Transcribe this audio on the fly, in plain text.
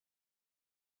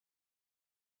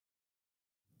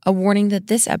A warning that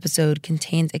this episode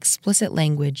contains explicit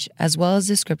language as well as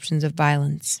descriptions of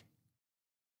violence.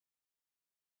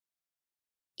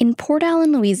 In Port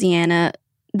Allen, Louisiana,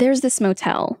 there's this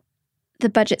motel, the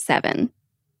Budget 7.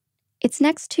 It's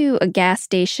next to a gas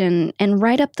station and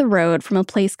right up the road from a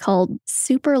place called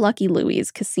Super Lucky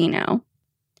Louie's Casino.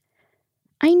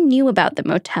 I knew about the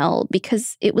motel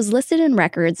because it was listed in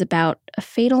records about a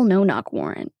fatal no-knock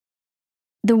warrant.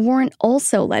 The warrant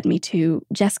also led me to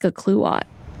Jessica Kluwat.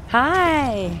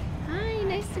 Hi. Hi,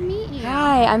 nice to meet you.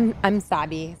 Hi, I'm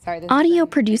Sabi. Sorry. Audio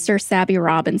producer Sabi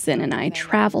Robinson and I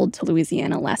traveled to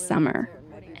Louisiana last summer,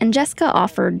 and Jessica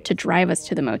offered to drive us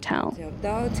to the motel.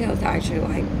 The hotel's actually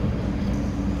like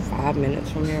 5 minutes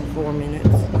from here, 4 minutes.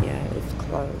 Yeah, it's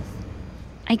close.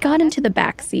 I got into the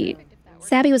back seat.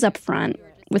 Sabi was up front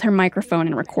with her microphone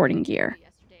and recording gear.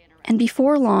 And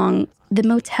before long, the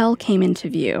motel came into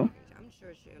view.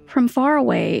 From far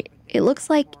away, it looks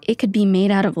like it could be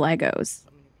made out of Legos.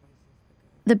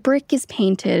 The brick is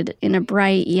painted in a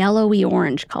bright yellowy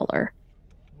orange color.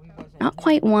 Not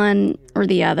quite one or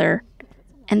the other,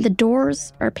 and the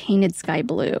doors are painted sky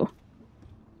blue.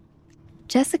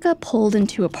 Jessica pulled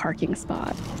into a parking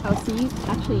spot. Oh, so you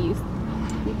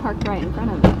parked right in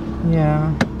front of it.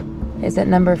 Yeah. Is it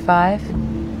number 5?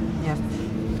 Yes.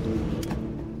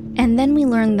 And then we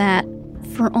learned that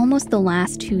for almost the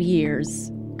last 2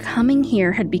 years, coming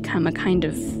here had become a kind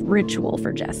of ritual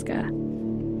for Jessica.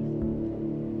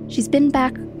 She's been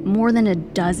back more than a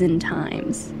dozen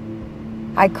times.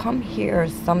 I come here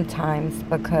sometimes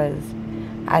because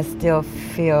I still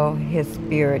feel his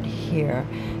spirit here,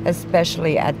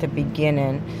 especially at the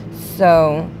beginning.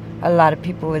 So a lot of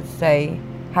people would say,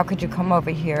 how could you come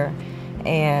over here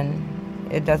and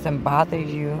it doesn't bother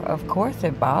you? Of course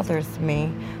it bothers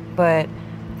me, but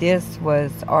this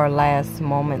was our last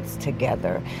moments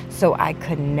together. So I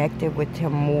connected with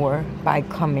him more by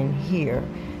coming here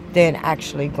than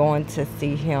actually going to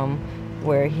see him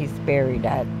where he's buried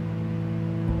at.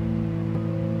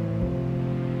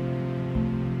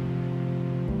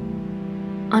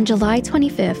 On July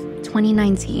 25th,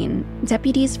 2019,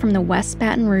 deputies from the West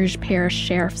Baton Rouge Parish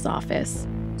Sheriff's Office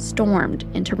stormed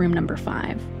into room number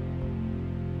 5.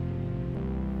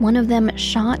 One of them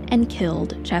shot and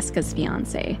killed Jessica's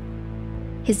fiancé.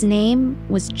 His name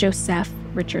was Joseph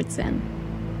Richardson.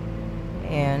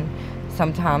 And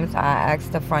sometimes I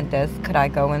asked the front desk, could I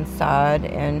go inside?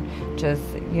 And just,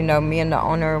 me and the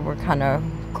owner were kind of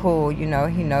cool, he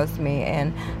knows me.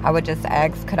 And I would just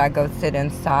ask, could I go sit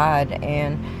inside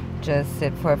and just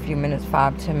sit for a few minutes,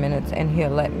 5-10 minutes, and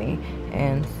he'll let me.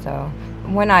 And so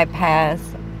when I pass,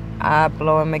 I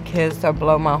blow him a kiss or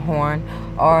blow my horn,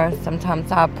 or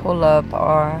sometimes I pull up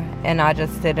and I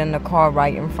just sit in the car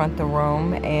right in front of the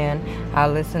room and I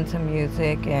listen to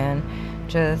music and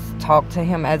just talk to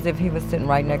him as if he was sitting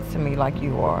right next to me like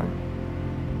you are.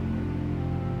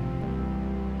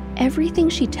 Everything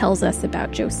she tells us about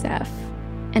Joseph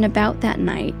and about that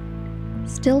night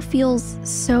still feels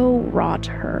so raw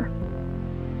to her.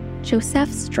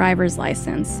 Joseph's driver's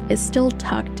license is still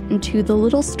tucked into the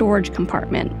little storage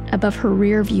compartment above her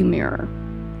rear view mirror.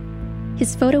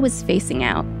 His photo is facing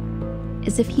out,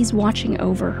 as if he's watching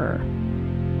over her.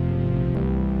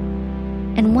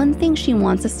 And one thing she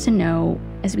wants us to know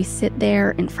as we sit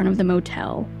there in front of the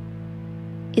motel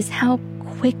is how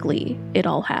quickly it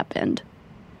all happened.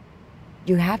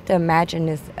 You have to imagine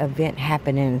this event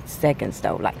happening in seconds,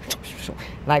 though,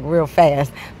 like real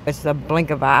fast. It's a blink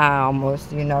of an eye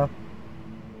almost,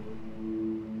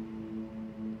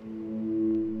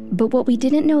 But what we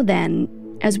didn't know then,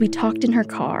 as we talked in her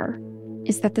car,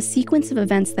 is that the sequence of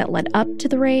events that led up to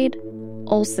the raid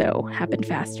also happened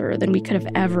faster than we could have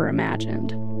ever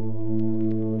imagined.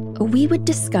 We would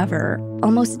discover,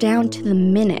 almost down to the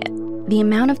minute, the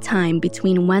amount of time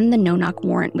between when the no-knock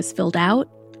warrant was filled out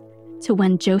to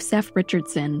when Joseph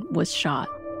Richardson was shot.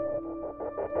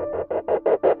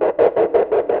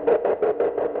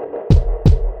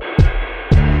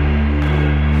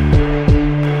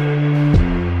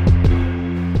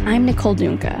 I'm Nicole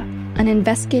Dunca, an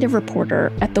investigative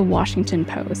reporter at The Washington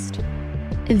Post.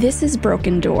 This is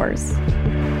Broken Doors.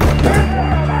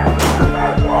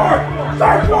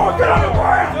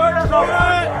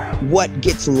 What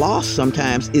gets lost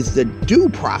sometimes is the due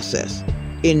process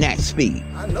in that speed.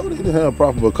 I know they didn't have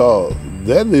probable cause.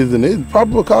 That isn't it.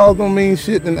 Probable cause don't mean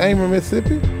shit in Amer,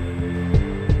 Mississippi.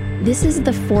 This is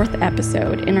the 4th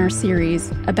episode in our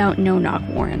series about no-knock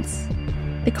warrants,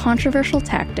 the controversial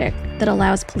tactic that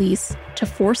allows police to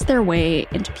force their way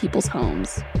into people's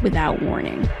homes without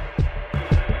warning.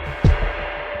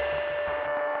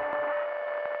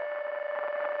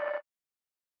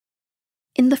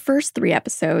 In the first 3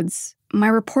 episodes, my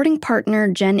reporting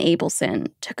partner, Jen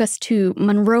Abelson, took us to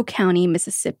Monroe County,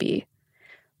 Mississippi,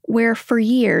 where for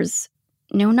years,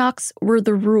 no-knocks were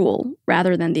the rule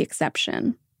rather than the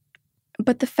exception.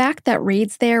 But the fact that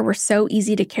raids there were so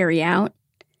easy to carry out,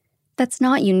 that's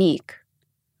not unique.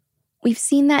 We've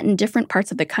seen that in different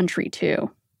parts of the country,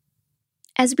 too.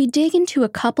 As we dig into a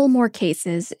couple more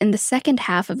cases in the second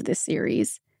half of this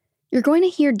series, you're going to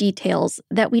hear details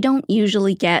that we don't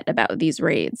usually get about these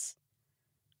raids.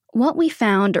 What we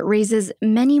found raises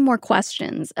many more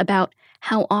questions about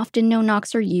how often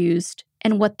no-knocks are used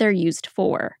and what they're used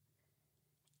for.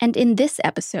 And in this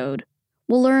episode,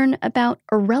 we'll learn about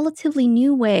a relatively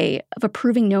new way of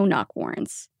approving no-knock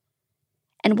warrants.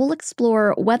 And we'll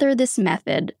explore whether this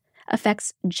method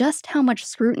affects just how much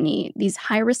scrutiny these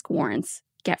high-risk warrants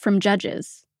get from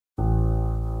judges.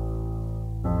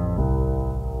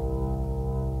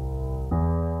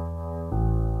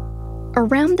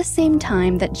 Around the same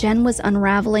time that Jen was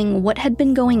unraveling what had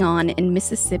been going on in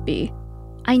Mississippi,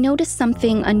 I noticed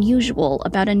something unusual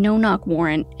about a no-knock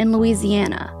warrant in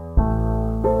Louisiana.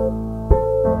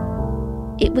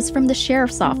 It was from the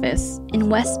sheriff's office in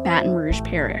West Baton Rouge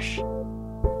Parish.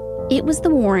 It was the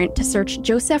warrant to search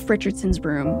Joseph Richardson's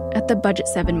room at the Budget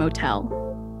 7 motel.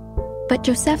 But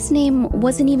Joseph's name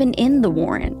wasn't even in the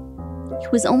warrant. He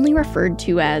was only referred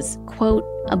to as, quote,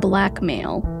 a black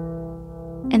male.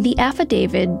 And the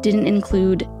affidavit didn't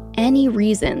include any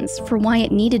reasons for why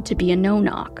it needed to be a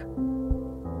no-knock.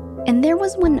 And there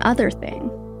was one other thing.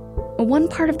 One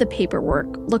part of the paperwork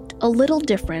looked a little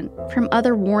different from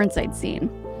other warrants I'd seen.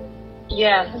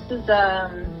 Yeah, this is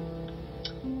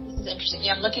interesting.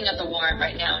 Yeah, I'm looking at the warrant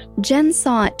right now. Jen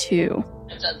saw it too.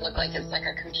 It does look like it's like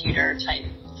a computer-type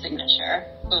signature,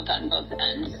 both on both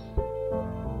ends.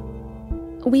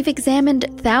 We've examined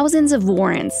thousands of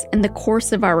warrants in the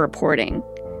course of our reporting,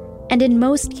 and in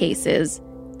most cases,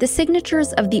 the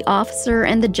signatures of the officer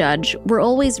and the judge were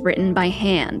always written by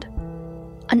hand.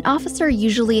 An officer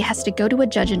usually has to go to a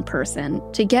judge in person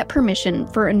to get permission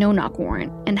for a no-knock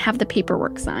warrant and have the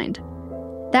paperwork signed.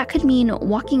 That could mean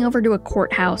walking over to a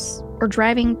courthouse or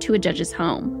driving to a judge's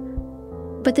home.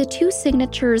 But the two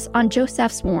signatures on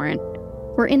Joseph's warrant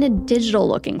were in a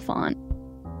digital-looking font.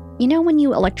 You know when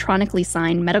you electronically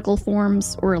sign medical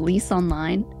forms or a lease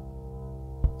online?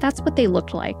 That's what they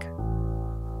looked like.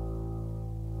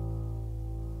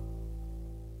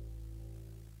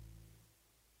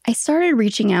 I started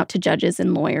reaching out to judges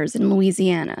and lawyers in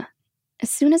Louisiana. As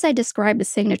soon as I described the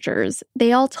signatures,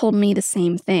 they all told me the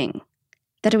same thing,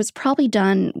 that it was probably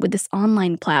done with this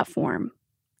online platform,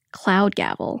 Cloud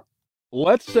Gavel.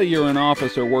 Let's say you're an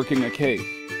officer working a case.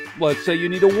 Let's say you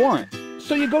need a warrant.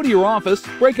 So you go to your office,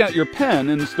 break out your pen,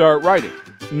 and start writing.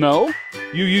 No?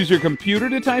 You use your computer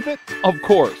to type it? Of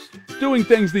course. Doing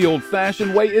things the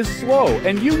old-fashioned way is slow,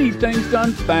 and you need things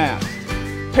done fast.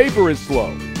 Paper is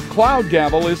slow. Cloud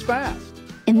Gavel is fast.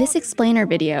 In this explainer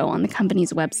video on the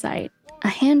company's website, a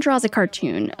hand draws a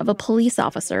cartoon of a police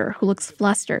officer who looks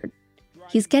flustered.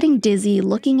 He's getting dizzy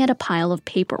looking at a pile of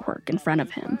paperwork in front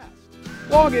of him.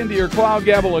 Log into your Cloud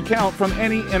Gavel account from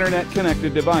any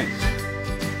internet-connected device.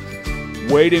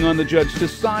 Waiting on the judge to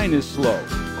sign is slow.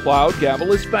 Cloud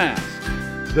Gavel is fast.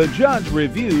 The judge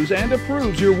reviews and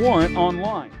approves your warrant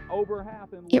online.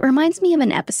 It reminds me of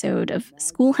an episode of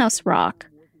Schoolhouse Rock,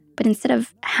 but instead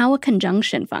of how a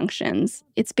conjunction functions,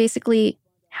 it's basically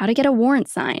how to get a warrant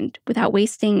signed without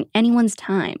wasting anyone's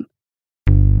time.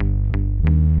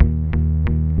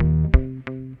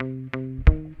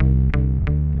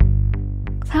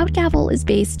 Cloud Gavel is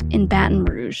based in Baton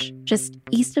Rouge, just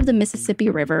east of the Mississippi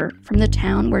River from the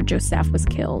town where Joseph was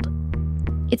killed.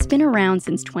 It's been around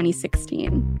since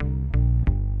 2016.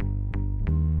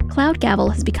 Cloud Gavel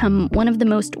has become one of the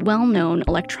most well-known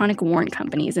electronic warrant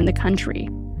companies in the country.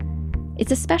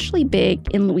 It's especially big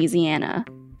in Louisiana.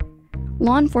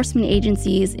 Law enforcement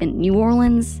agencies in New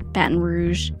Orleans, Baton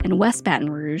Rouge, and West Baton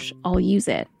Rouge all use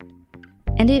it.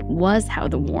 And it was how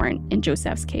the warrant in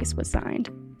Joseph's case was signed.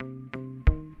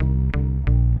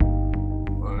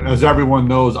 As everyone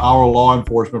knows, our law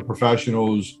enforcement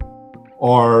professionals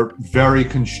are very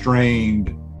constrained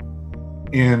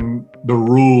in the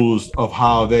rules of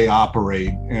how they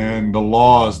operate and the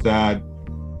laws that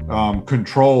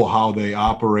control how they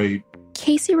operate.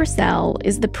 Casey Russell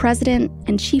is the president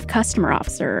and chief customer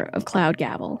officer of Cloud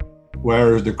Gavel.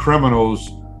 Whereas the criminals,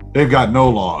 they've got no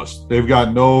laws. They've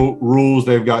got no rules.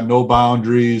 They've got no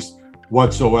boundaries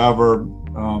whatsoever.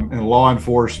 And law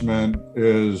enforcement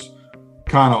is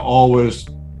kind of always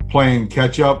playing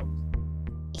catch up.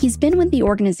 He's been with the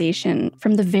organization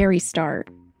from the very start.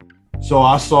 So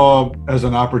I saw as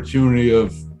an opportunity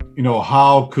of,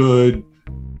 how could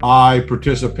I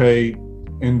participate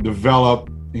and develop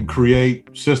and create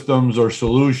systems or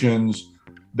solutions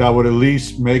that would at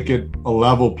least make it a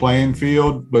level playing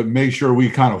field, but make sure we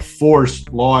kind of force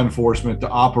law enforcement to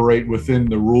operate within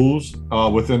the rules,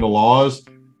 within the laws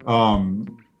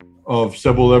of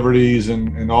civil liberties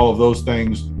and all of those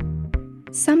things.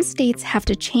 Some states have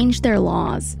to change their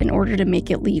laws in order to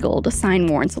make it legal to sign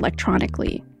warrants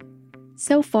electronically.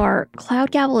 So far,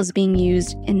 Cloud Gavel is being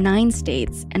used in 9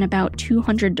 states and about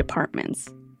 200 departments.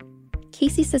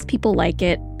 Casey says people like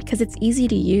it because it's easy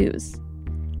to use.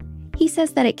 He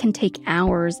says that it can take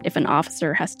hours if an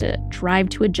officer has to drive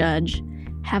to a judge,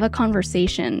 have a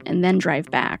conversation, and then drive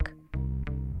back.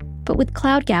 But with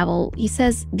Cloud Gavel, he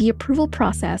says the approval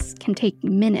process can take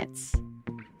minutes.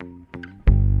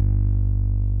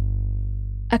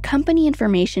 A company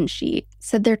information sheet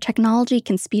said their technology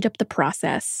can speed up the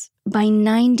process by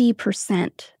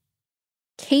 90%.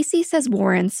 Casey says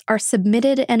warrants are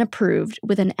submitted and approved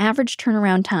with an average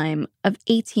turnaround time of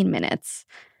 18 minutes.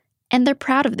 And they're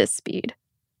proud of this speed.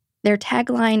 Their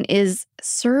tagline is,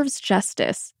 "Serves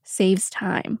justice, saves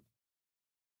time."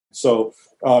 So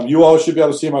you all should be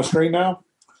able to see my screen now.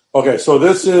 Okay, so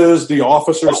this is the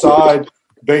officer side,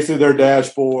 basically their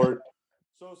dashboard.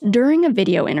 During a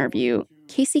video interview,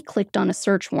 Casey clicked on a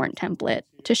search warrant template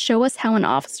to show us how an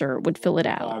officer would fill it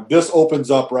out. This opens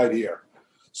up right here.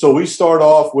 So we start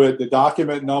off with the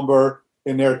document number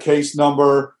and their case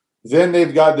number. Then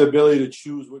they've got the ability to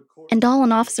choose what court. And all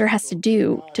an officer has to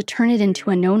do to turn it into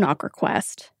a no-knock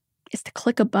request is to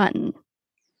click a button.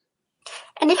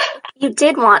 And if you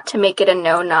did want to make it a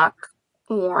no-knock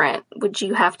warrant, would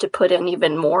you have to put in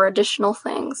even more additional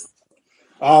things?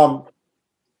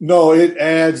 No, it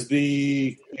adds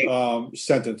the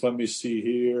sentence. Let me see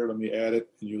here. Let me add it,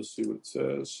 and you'll see what it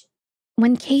says.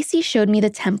 When Casey showed me the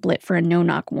template for a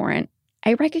no-knock warrant,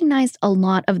 I recognized a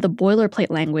lot of the boilerplate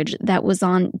language that was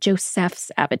on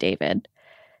Joseph's affidavit.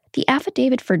 The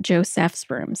affidavit for Joseph's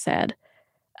room said,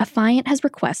 "Affiant has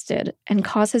requested and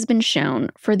cause has been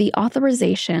shown for the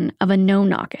authorization of a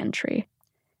no-knock entry."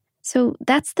 So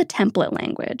that's the template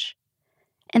language.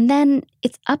 And then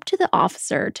it's up to the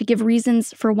officer to give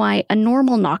reasons for why a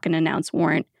normal knock-and-announce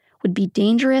warrant would be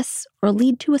dangerous or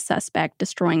lead to a suspect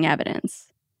destroying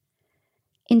evidence.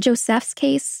 In Joseph's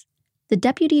case, the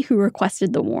deputy who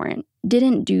requested the warrant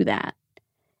didn't do that.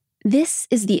 This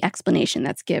is the explanation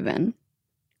that's given.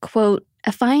 Quote,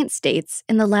 "Affiant states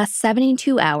in the last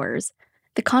 72 hours,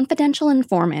 the confidential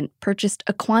informant purchased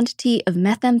a quantity of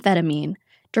methamphetamine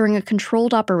during a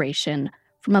controlled operation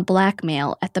from a black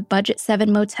male at the Budget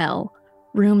 7 motel,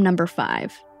 room number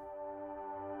 5.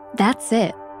 That's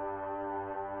it.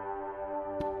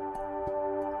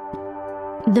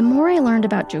 The more I learned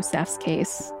about Joseph's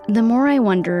case, the more I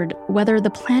wondered whether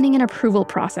the planning and approval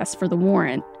process for the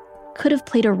warrant could have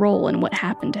played a role in what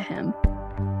happened to him.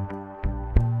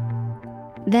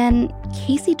 Then,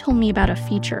 Casey told me about a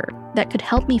feature that could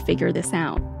help me figure this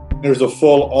out. There's a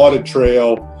full audit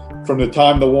trail from the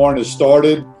time the warrant is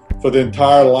started for the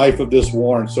entire life of this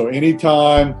warrant. So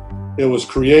anytime it was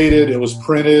created, it was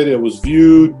printed, it was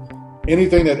viewed,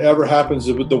 anything that ever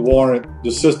happens with the warrant,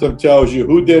 the system tells you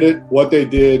who did it, what they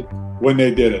did, when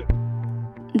they did it.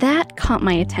 That caught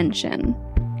my attention.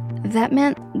 That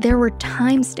meant there were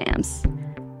timestamps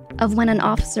of when an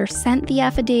officer sent the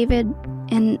affidavit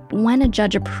and when a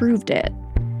judge approved it.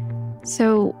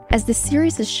 So, as the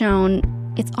series has shown,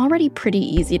 it's already pretty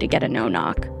easy to get a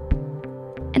no-knock.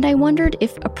 And I wondered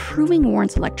if approving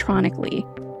warrants electronically,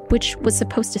 which was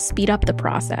supposed to speed up the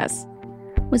process,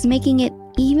 was making it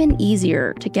even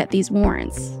easier to get these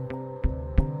warrants.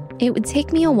 It would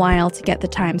take me a while to get the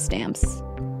timestamps.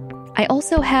 I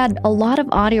also had a lot of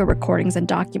audio recordings and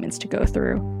documents to go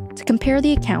through to compare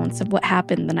the accounts of what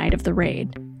happened the night of the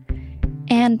raid.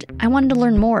 And I wanted to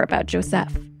learn more about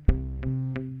Joseph.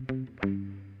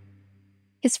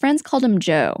 His friends called him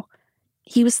Joe.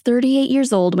 He was 38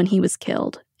 years old when he was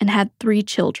killed and had 3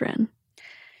 children.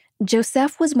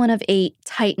 Joseph was one of 8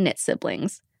 tight-knit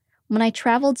siblings. When I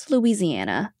traveled to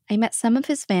Louisiana, I met some of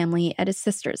his family at his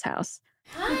sister's house.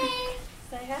 Hi!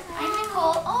 Say hi. I'm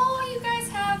Nicole. Oh, you guys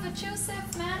have a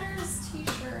Joseph Matters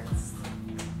t-shirts.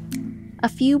 A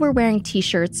few were wearing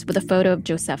t-shirts with a photo of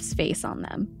Joseph's face on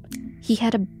them. He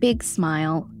had a big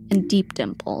smile and deep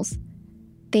dimples.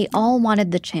 They all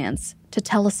wanted the chance to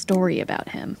tell a story about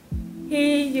him.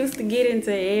 He used to get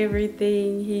into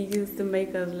everything. He used to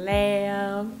make us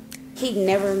laugh. He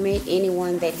never met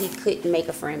anyone that he couldn't make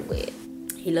a friend with.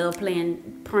 He loved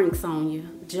playing pranks on you,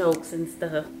 jokes and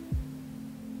stuff.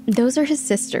 Those are his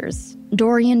sisters,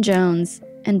 Dorian Jones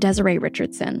and Desiree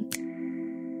Richardson.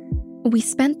 We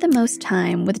spent the most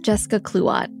time with Jessica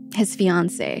Cluot, his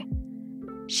fiancee.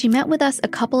 She met with us a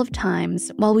couple of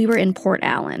times while we were in Port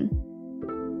Allen.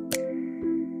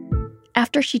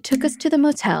 After she took us to the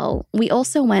motel, we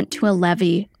also went to a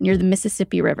levee near the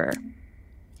Mississippi River.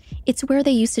 It's where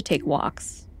they used to take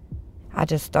walks. I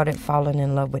just started falling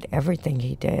in love with everything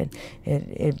he did.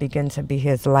 It began to be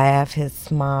his laugh, his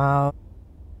smile.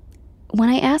 When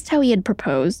I asked how he had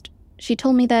proposed, she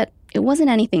told me that it wasn't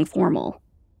anything formal.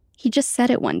 He just said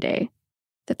it one day,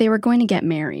 that they were going to get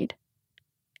married.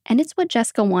 And it's what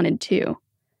Jessica wanted too.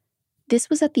 This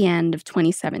was at the end of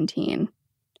 2017.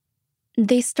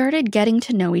 They started getting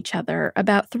to know each other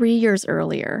about 3 years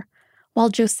earlier, while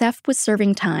Joseph was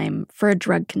serving time for a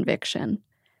drug conviction.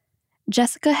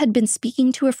 Jessica had been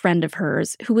speaking to a friend of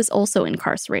hers who was also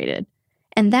incarcerated,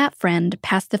 and that friend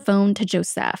passed the phone to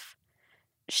Joseph.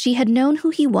 She had known who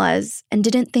he was and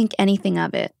didn't think anything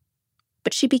of it,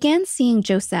 but she began seeing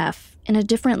Joseph in a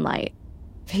different light.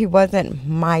 He wasn't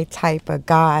my type of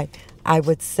guy, I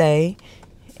would say,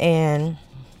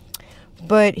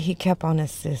 but he kept on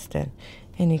insisting,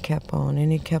 and he kept on,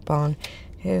 and he kept on.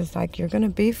 He was like, "You're going to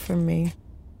be for me."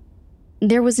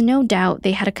 There was no doubt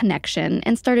they had a connection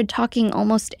and started talking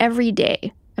almost every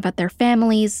day about their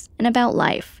families and about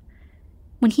life.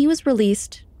 When he was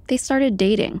released, they started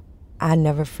dating. I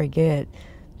never forget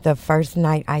the first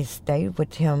night I stayed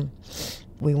with him.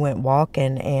 We went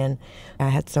walking, and I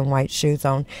had some white shoes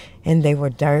on, and they were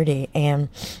dirty, and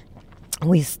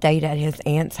we stayed at his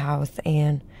aunt's house,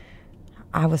 and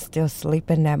I was still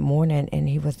sleeping that morning, and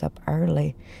he was up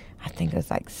early. I think it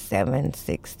was like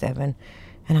 6, 7.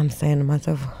 And I'm saying to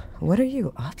myself, what are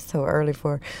you up so early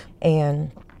for?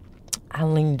 And I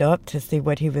leaned up to see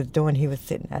what he was doing. He was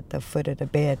sitting at the foot of the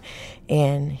bed,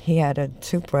 and he had a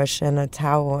toothbrush and a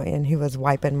towel, and he was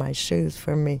wiping my shoes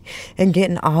for me and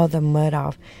getting all the mud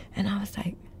off. And I was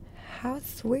like, how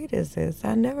sweet is this?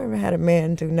 I never had a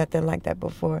man do nothing like that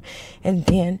before. And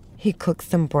then he cooked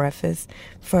some breakfast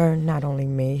for not only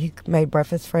me, he made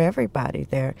breakfast for everybody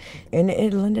there. And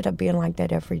it ended up being like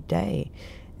that every day.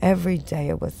 Every day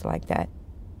it was like that.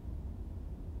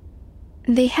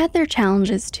 They had their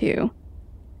challenges too.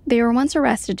 They were once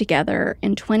arrested together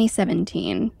in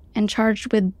 2017 and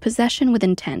charged with possession with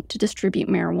intent to distribute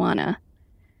marijuana.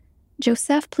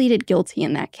 Joseph pleaded guilty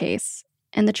in that case,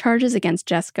 and the charges against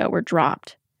Jessica were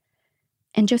dropped.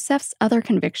 And Joseph's other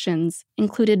convictions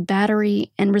included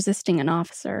battery and resisting an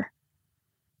officer.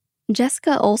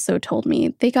 Jessica also told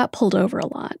me they got pulled over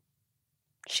a lot.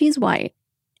 She's white,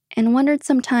 and wondered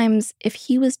sometimes if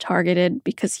he was targeted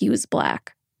because he was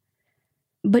black.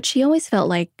 But she always felt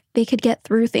like they could get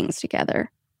through things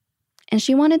together, and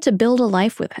she wanted to build a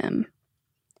life with him.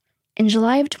 In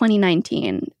July of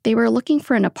 2019, they were looking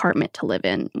for an apartment to live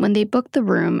in when they booked the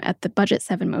room at the Budget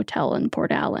 7 motel in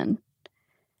Port Allen.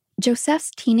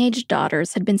 Joseph's teenage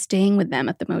daughters had been staying with them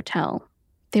at the motel.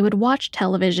 They would watch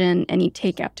television and eat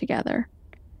takeout together.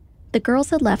 The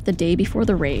girls had left the day before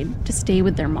the raid to stay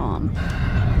with their mom.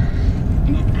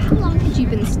 And how long had you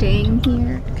been staying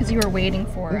here? Because you were waiting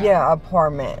for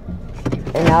apartment.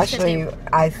 And actually,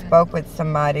 I spoke with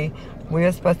somebody. We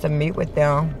were supposed to meet with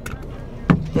them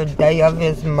the day of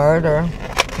his murder.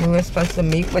 We were supposed to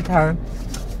meet with her,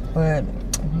 but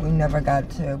we never got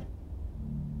to.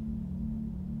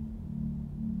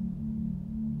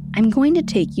 I'm going to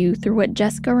take you through what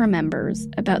Jessica remembers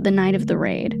about the night of the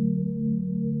raid.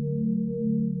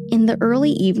 In the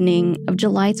early evening of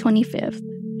July 25th,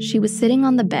 she was sitting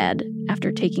on the bed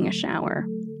after taking a shower.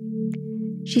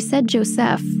 She said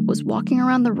Joseph was walking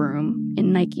around the room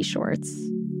in Nike shorts.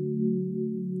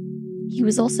 He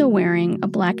was also wearing a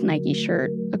black Nike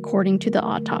shirt, according to the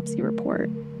autopsy report.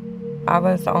 I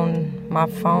was on my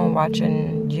phone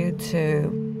watching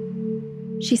YouTube.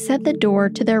 She said the door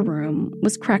to their room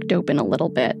was cracked open a little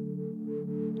bit.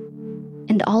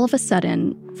 And all of a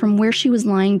sudden, from where she was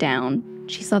lying down,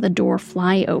 she saw the door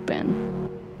fly open.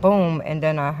 Boom, and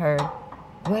then I heard,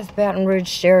 "West Baton Rouge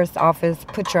Sheriff's Office,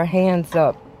 put your hands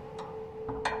up."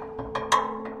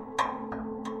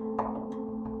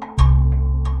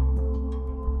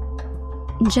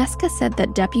 Jessica said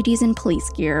that deputies in police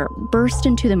gear burst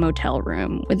into the motel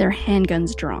room with their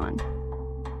handguns drawn.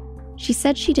 She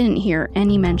said she didn't hear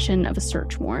any mention of a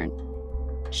search warrant.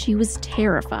 She was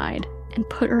terrified and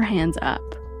put her hands up.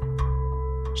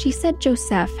 She said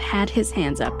Joseph had his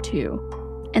hands up too,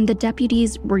 and the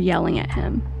deputies were yelling at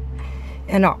him.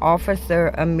 And an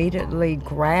officer immediately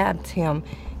grabbed him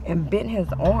and bent his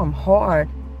arm hard.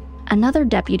 Another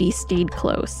deputy stayed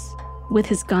close, with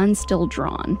his gun still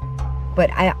drawn. But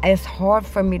it's hard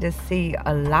for me to see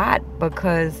a lot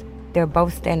because they're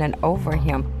both standing over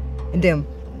him. And then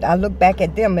I look back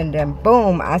at them, and then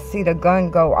boom, I see the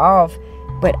gun go off.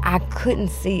 but I couldn't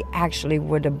see actually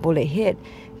where the bullet hit,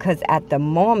 because at the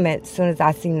moment, as soon as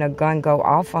I seen the gun go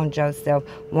off on Joseph,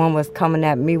 one was coming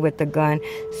at me with the gun.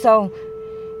 So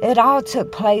it all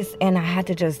took place, and I had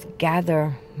to just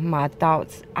gather my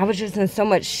thoughts. I was just in so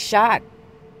much shock.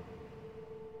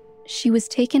 She was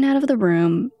taken out of the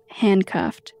room,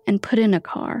 handcuffed, and put in a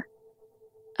car.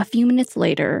 A few minutes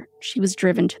later, she was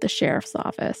driven to the sheriff's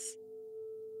office.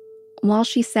 While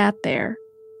she sat there,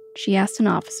 she asked an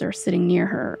officer sitting near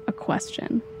her a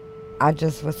question. I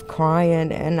just was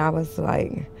crying, and I was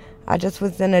like, I just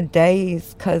was in a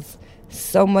daze because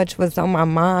so much was on my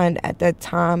mind at that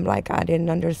time. Like, I didn't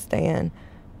understand,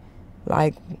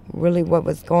 like, really what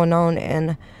was going on.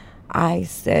 And I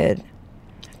said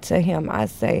to him, I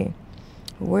say,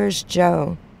 "Where's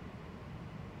Joe?"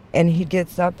 And he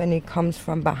gets up and he comes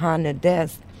from behind the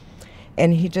desk,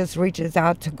 and he just reaches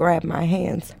out to grab my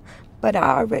hands. But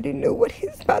I already knew what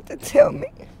he's about to tell me.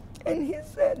 And he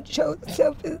said,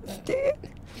 "Joseph is dead."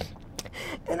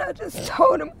 And I just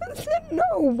told him, I said,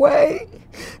 "No way.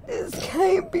 This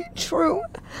can't be true."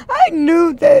 I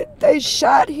knew that they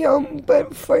shot him,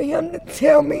 but for him to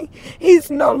tell me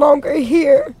he's no longer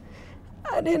here,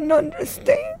 I didn't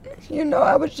understand. You know,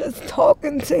 I was just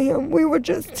talking to him. We were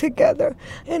just together.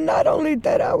 And not only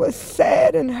that, I was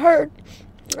sad and hurt,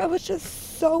 I was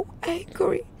just so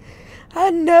angry. I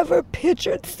never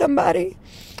pictured somebody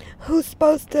who's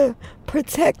supposed to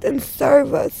protect and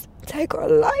serve us take our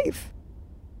life.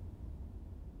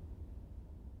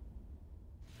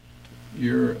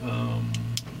 You're,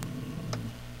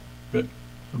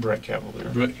 Brett Cavalier.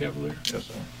 Brett Cavalier? Yes,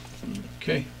 sir.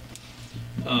 Okay.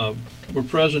 We're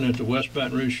present at the West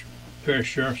Baton Rouge Parish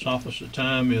Sheriff's Office. The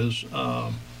time is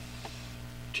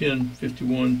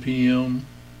 10:51 p.m.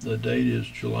 The date is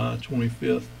July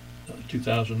 25th,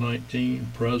 2019.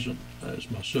 Present is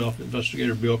myself,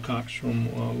 Investigator Bill Cox from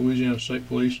Louisiana State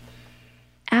Police.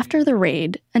 After the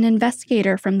raid, an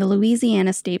investigator from the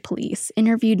Louisiana State Police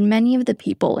interviewed many of the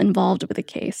people involved with the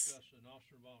case.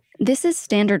 This is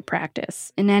standard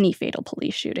practice in any fatal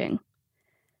police shooting.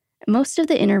 Most of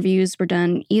the interviews were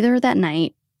done either that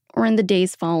night or in the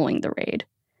days following the raid.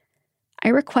 I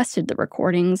requested the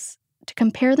recordings to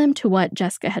compare them to what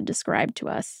Jessica had described to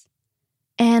us,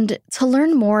 and to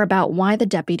learn more about why the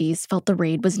deputies felt the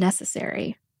raid was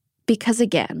necessary. Because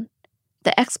again,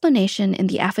 the explanation in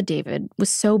the affidavit was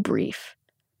so brief.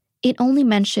 It only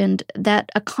mentioned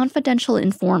that a confidential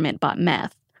informant bought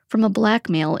meth from a black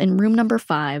male in room number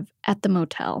 5 at the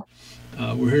motel.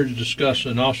 We're here to discuss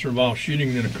an officer-involved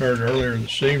shooting that occurred earlier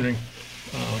this evening.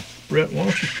 Brett, why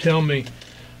don't you tell me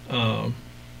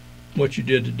what you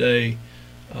did today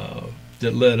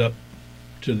that led up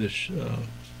to this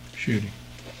shooting?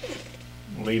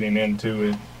 Leading into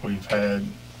it, we've had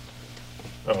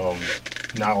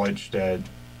knowledge that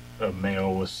a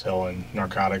male was selling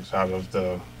narcotics out of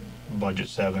the Budget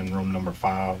 7, room number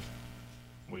 5.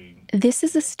 This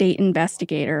is a state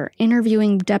investigator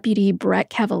interviewing Deputy Brett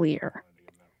Cavalier.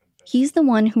 He's the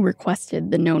one who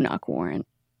requested the no-knock warrant.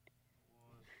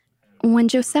 When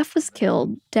Joseph was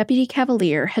killed, Deputy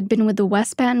Cavalier had been with the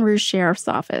West Baton Rouge Sheriff's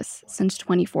Office since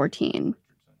 2014.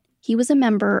 He was a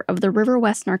member of the River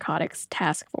West Narcotics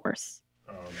Task Force.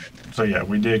 So yeah,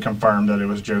 we did confirm that it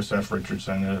was Joseph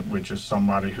Richardson, which is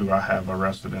somebody who I have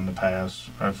arrested in the past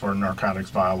for narcotics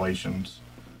violations.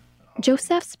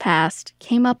 Joseph's past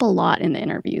came up a lot in the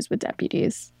interviews with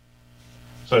deputies.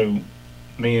 So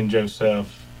me and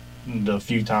Joseph, the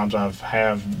few times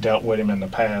have dealt with him in the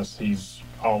past, he's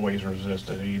always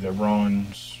resisted. He either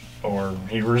runs or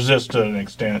he resists to an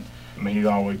extent. I mean, he's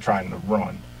always trying to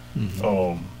run.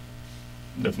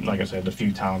 Mm-hmm. Like I said, the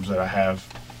few times that I have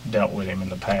dealt with him in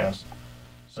the past.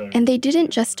 And they didn't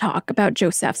just talk about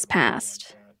Joseph's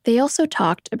past. They also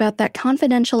talked about that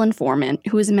confidential informant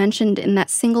who was mentioned in that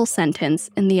single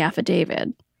sentence in the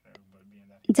affidavit.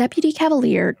 Deputy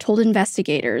Cavalier told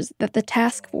investigators that the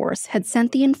task force had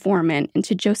sent the informant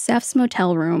into Joseph's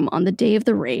motel room on the day of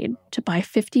the raid to buy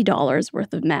 $50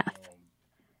 worth of meth.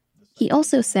 He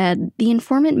also said the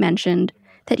informant mentioned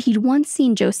that he'd once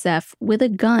seen Joseph with a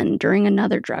gun during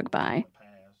another drug buy,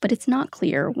 but it's not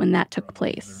clear when that took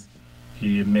place.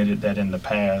 He admitted that in the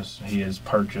past he has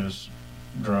purchased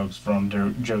drugs from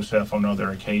Joseph on other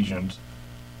occasions,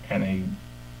 and he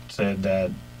said that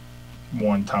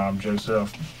one time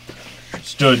Joseph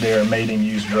stood there and made him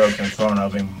use drugs in front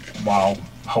of him while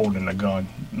holding a gun,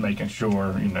 making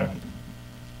sure,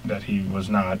 that he was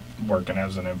not working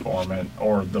as an informant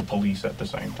or the police at the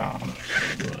same time.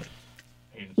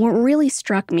 What really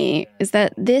struck me is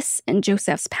that this and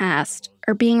Joseph's past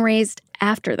are being raised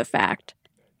after the fact,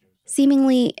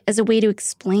 seemingly as a way to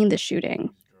explain the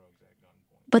shooting.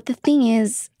 But the thing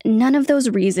is, none of those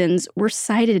reasons were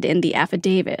cited in the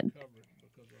affidavit.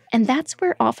 And that's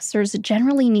where officers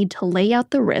generally need to lay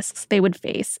out the risks they would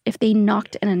face if they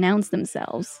knocked and announced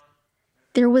themselves.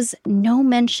 There was no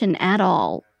mention at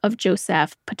all of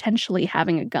Joseph potentially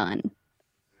having a gun.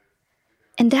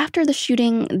 And after the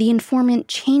shooting, the informant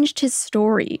changed his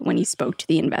story when he spoke to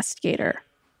the investigator.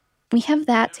 We have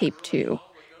that tape too.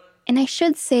 And I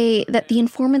should say that the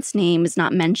informant's name is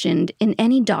not mentioned in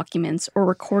any documents or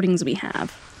recordings we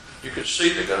have. You could see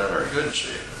the gun or you couldn't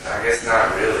see it? I guess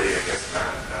not really. I guess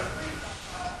not.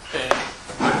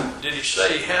 And did he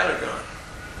say he had a gun?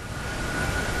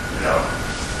 No.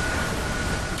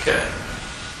 Okay.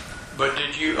 But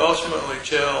did you ultimately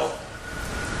tell...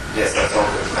 Yes, I told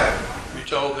them that. You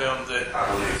told them that...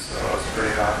 I believe so. It was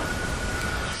pretty hot.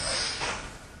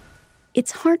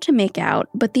 It's hard to make out,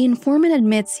 but the informant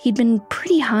admits he'd been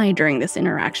pretty high during this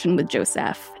interaction with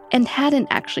Joseph and hadn't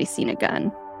actually seen a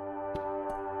gun.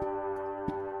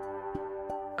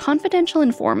 Confidential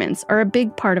informants are a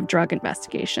big part of drug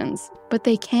investigations, but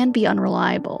they can be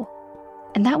unreliable.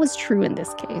 And that was true in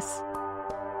this case.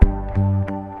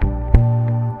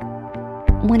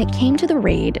 When it came to the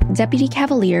raid, Deputy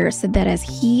Cavalier said that as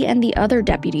he and the other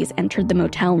deputies entered the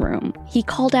motel room, he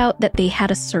called out that they had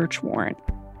a search warrant.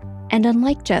 And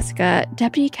unlike Jessica,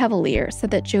 Deputy Cavalier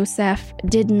said that Joseph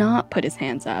did not put his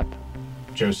hands up.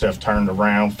 Joseph turned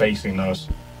around facing us,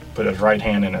 put his right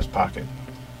hand in his pocket.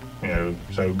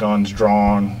 So guns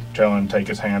drawn, tell him to take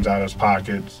his hands out of his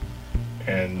pockets.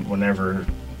 And whenever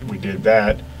we did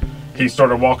that, he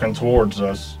started walking towards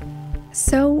us.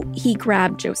 So he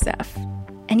grabbed Joseph.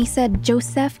 And he said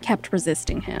Joseph kept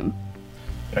resisting him.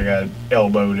 I got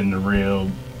elbowed in the rib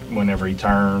whenever he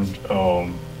turned.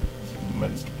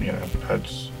 But,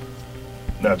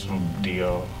 that's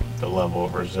the level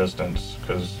of resistance,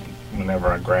 because whenever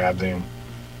I grabbed him,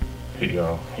 he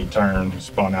turned, he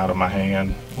spun out of my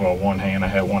hand. Well, one hand, I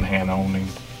had one hand on him,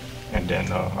 and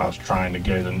then I was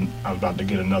about to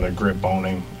get another grip on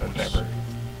him, but never.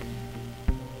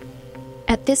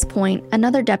 At this point,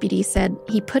 another deputy said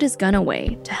he put his gun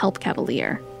away to help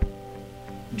Cavalier.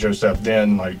 Joseph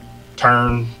then,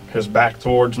 turned his back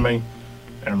towards me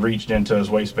and reached into his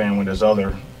waistband with his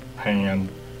other hand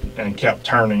and kept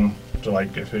turning to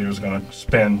if he was going to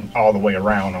spin all the way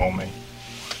around on me.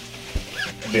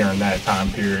 During that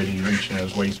time period, he reached in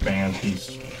his waistband,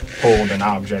 he's pulled an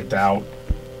object out,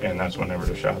 and that's whenever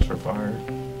the shots were fired.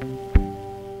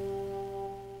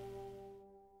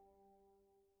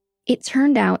 It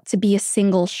turned out to be a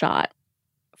single shot,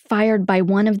 fired by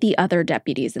one of the other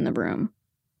deputies in the room,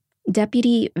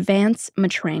 Deputy Vance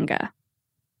Matranga.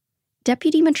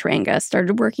 Deputy Matranga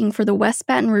started working for the West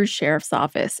Baton Rouge Sheriff's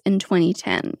Office in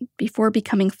 2010 before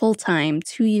becoming full-time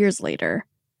 2 years later.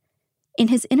 In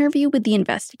his interview with the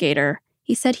investigator,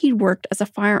 he said he'd worked as a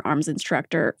firearms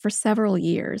instructor for several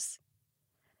years.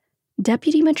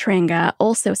 Deputy Matranga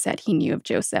also said he knew of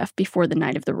Joseph before the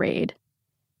night of the raid.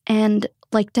 And,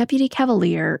 like Deputy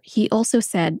Cavalier, he also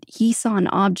said he saw an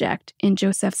object in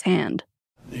Joseph's hand.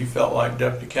 You felt like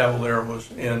Deputy Cavalier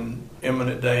was in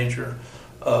imminent danger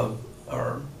of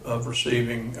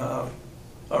receiving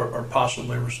or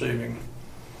possibly receiving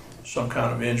some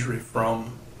kind of injury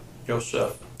from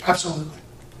Joseph. Absolutely.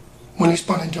 When he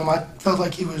spun into him, I felt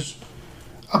like he was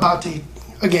about to,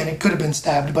 again, it could have been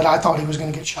stabbed, but I thought he was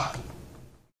going to get shot.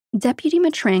 Deputy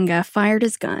Matranga fired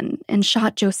his gun and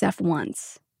shot Joseph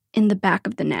once, in the back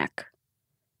of the neck.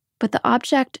 But the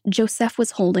object Joseph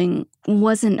was holding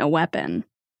wasn't a weapon.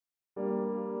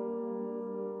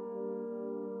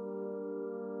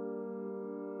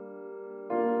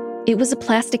 It was a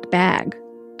plastic bag,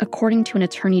 according to an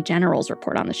attorney general's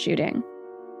report on the shooting.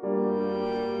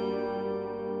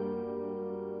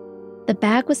 The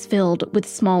bag was filled with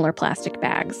smaller plastic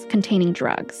bags containing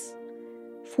drugs: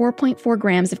 4.4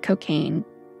 grams of cocaine,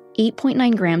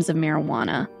 8.9 grams of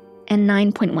marijuana, and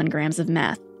 9.1 grams of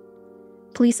meth.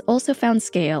 Police also found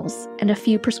scales and a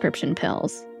few prescription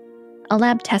pills. A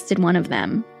lab tested one of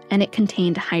them, and it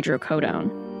contained hydrocodone.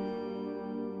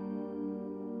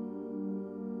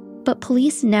 But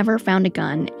police never found a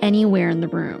gun anywhere in the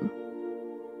room.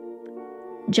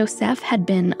 Joseph had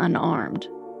been unarmed.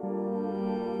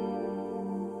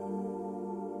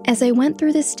 As I went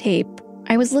through this tape,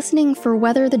 I was listening for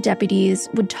whether the deputies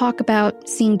would talk about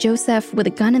seeing Joseph with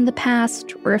a gun in the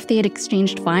past or if they had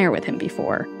exchanged fire with him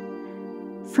before.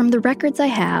 From the records I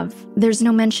have, there's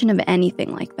no mention of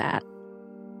anything like that.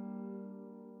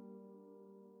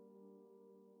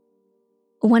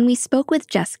 When we spoke with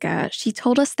Jessica, she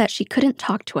told us that she couldn't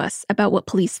talk to us about what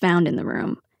police found in the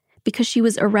room because she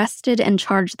was arrested and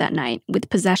charged that night with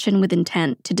possession with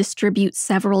intent to distribute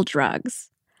several drugs.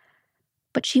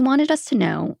 But she wanted us to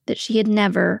know that she had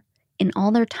never, in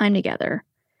all their time together,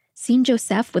 seen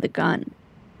Joseph with a gun.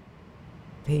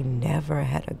 He never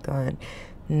had a gun.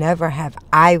 Never have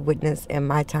I witnessed in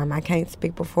my time. I can't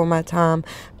speak before my time,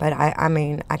 but I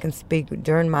mean, I can speak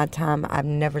during my time. I've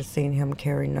never seen him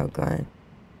carry no gun.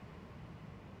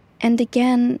 And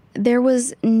again, there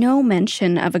was no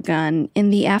mention of a gun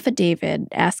in the affidavit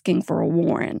asking for a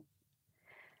warrant.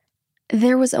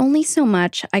 There was only so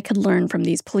much I could learn from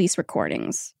these police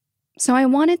recordings, so I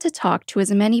wanted to talk to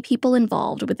as many people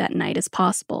involved with that night as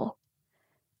possible.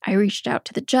 I reached out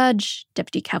to the judge,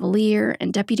 Deputy Cavalier,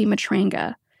 and Deputy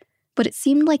Matranga, but it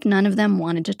seemed like none of them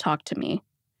wanted to talk to me.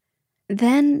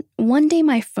 Then, one day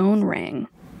my phone rang.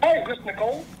 Hi, is this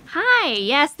Nicole? Hi,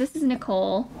 yes, this is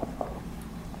Nicole.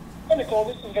 Hi, Nicole,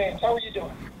 this is Vance. How are you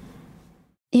doing?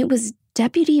 It was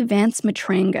Deputy Vance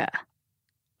Matranga.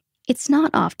 It's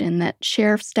not often that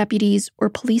sheriff's deputies or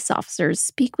police officers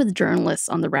speak with journalists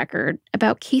on the record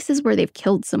about cases where they've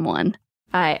killed someone.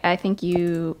 I think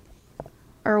you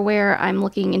are aware I'm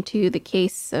looking into the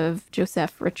case of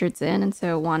Joseph Richardson, and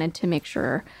so wanted to make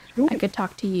sure I could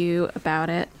talk to you about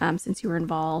it since you were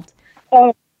involved.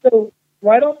 So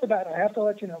right off the bat, I have to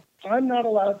let you know, I'm not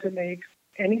allowed to make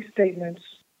any statements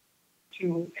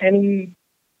to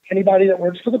anybody that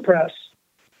works for the press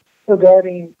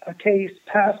regarding a case,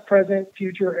 past, present,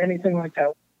 future, anything like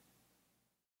that.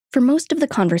 For most of the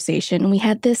conversation, we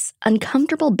had this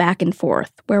uncomfortable back and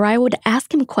forth where I would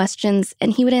ask him questions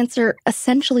and he would answer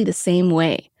essentially the same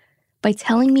way, by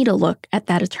telling me to look at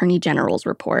that Attorney General's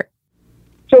report.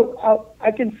 So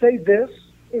I can say this,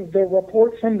 the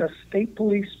report from the state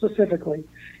police specifically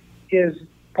is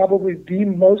probably the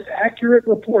most accurate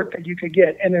report that you could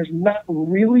get, and there's not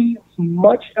really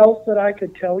much else that I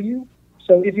could tell you.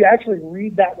 So if you actually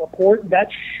read that report, that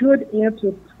should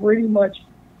answer pretty much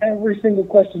every single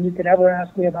question you could ever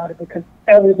ask me about it, because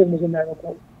everything was in that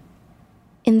report.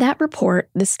 In that report,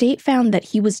 the state found that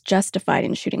he was justified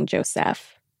in shooting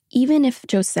Joseph, even if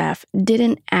Joseph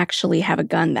didn't actually have a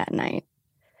gun that night.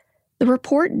 The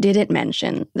report didn't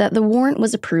mention that the warrant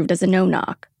was approved as a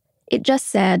no-knock. It just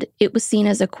said it was seen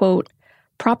as a, quote,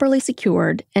 properly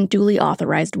secured and duly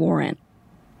authorized warrant.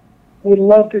 Would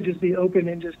love to just be open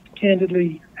and just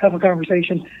candidly have a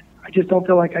conversation. I just don't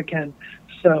feel like I can.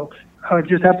 So I would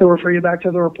just have to refer you back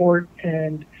to the report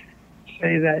and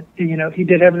say that, you know, he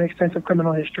did have an extensive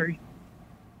criminal history.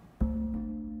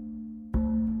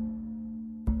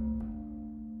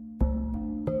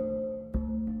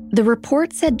 The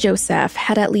report said Joseph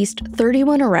had at least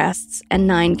 31 arrests and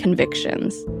 9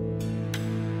 convictions.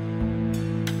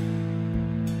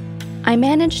 I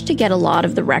managed to get a lot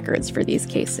of the records for these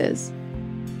cases.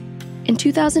 In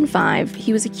 2005,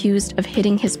 he was accused of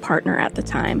hitting his partner at the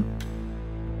time.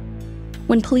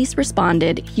 When police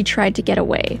responded, he tried to get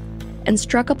away and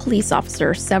struck a police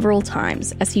officer several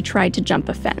times as he tried to jump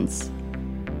a fence.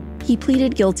 He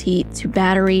pleaded guilty to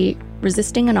battery,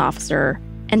 resisting an officer,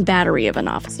 and battery of an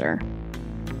officer.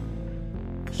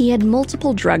 He had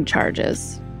multiple drug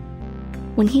charges.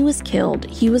 When he was killed,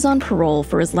 he was on parole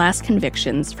for his last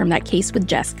convictions from that case with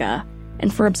Jessica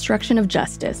and for obstruction of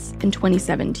justice in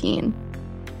 2017.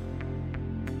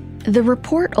 The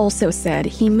report also said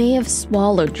he may have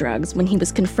swallowed drugs when he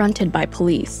was confronted by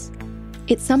police.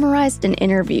 It summarized an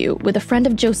interview with a friend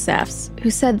of Joseph's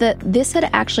who said that this had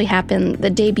actually happened the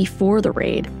day before the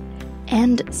raid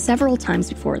and several times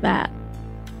before that.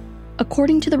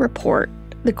 According to the report,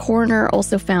 the coroner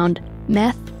also found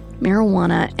meth,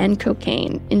 marijuana, and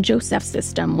cocaine in Joseph's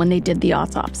system when they did the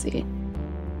autopsy.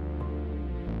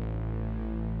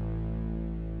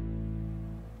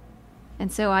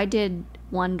 And so I did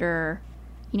wonder,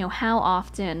 you know, how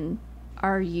often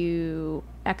are you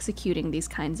executing these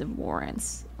kinds of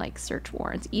warrants, like search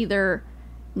warrants, either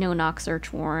no-knock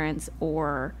search warrants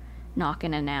or knock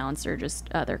and announce or just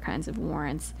other kinds of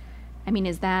warrants? I mean,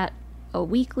 is that a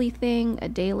weekly thing, a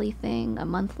daily thing, a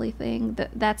monthly thing?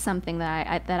 That's something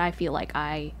that I feel like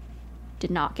I did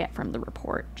not get from the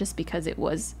report, just because it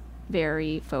was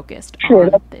very focused on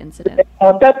the incident.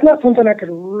 That's not something I could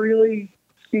really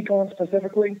speak on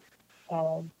specifically.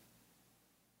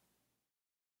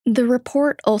 The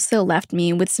report also left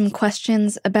me with some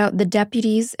questions about the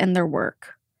deputies and their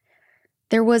work.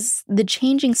 There was the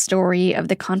changing story of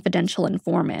the confidential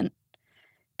informant,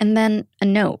 and then a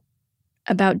note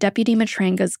about Deputy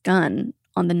Matranga's gun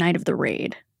on the night of the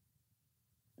raid.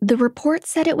 The report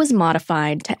said it was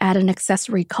modified to add an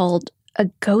accessory called a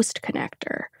ghost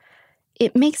connector.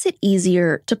 It makes it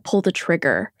easier to pull the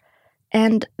trigger,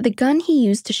 and the gun he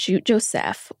used to shoot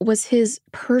Joseph was his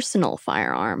personal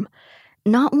firearm,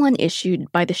 not one issued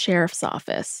by the sheriff's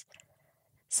office.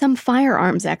 Some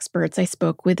firearms experts I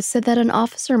spoke with said that an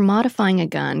officer modifying a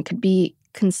gun could be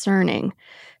concerning,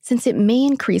 since it may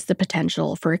increase the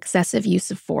potential for excessive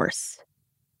use of force.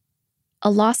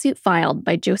 A lawsuit filed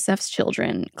by Joseph's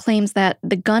children claims that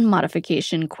the gun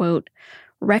modification, quote,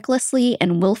 recklessly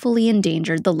and willfully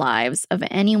endangered the lives of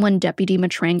anyone Deputy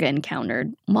Matranga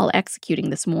encountered while executing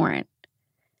this warrant.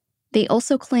 They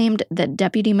also claimed that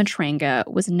Deputy Matranga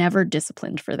was never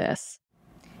disciplined for this.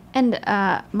 And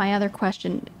my other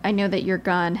question, I know that your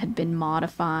gun had been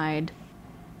modified.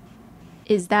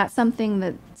 Is that something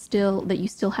that you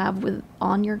still have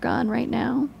on your gun right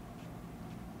now?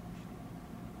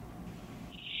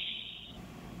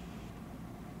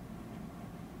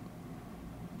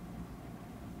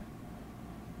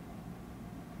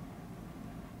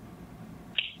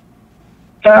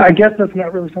 I guess that's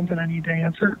not really something I need to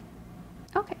answer.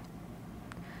 Okay.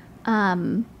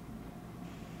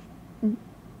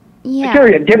 Yeah. I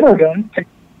carry a different gun.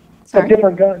 Sorry? A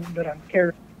different gun that I'm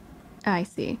carrying. I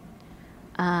see.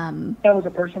 That was a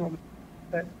personal.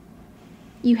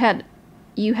 You had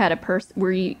a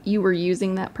were you were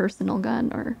using that personal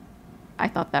gun, or I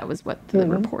thought that was what the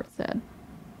report said.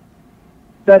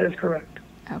 That is correct.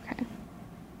 Okay.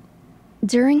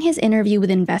 During his interview with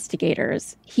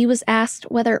investigators, he was asked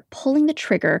whether pulling the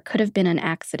trigger could have been an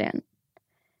accident.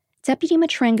 Deputy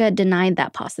Matranga denied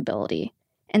that possibility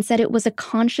and said it was a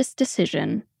conscious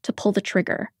decision to pull the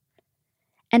trigger.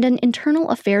 And an internal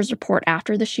affairs report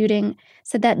after the shooting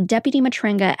said that Deputy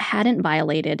Matranga hadn't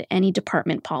violated any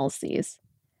department policies.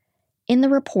 In the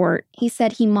report, he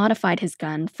said he modified his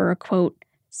gun for a, quote,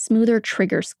 smoother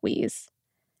trigger squeeze.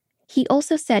 He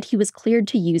also said he was cleared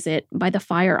to use it by the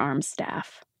firearms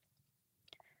staff.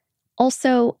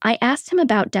 Also, I asked him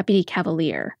about Deputy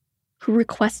Cavalier, who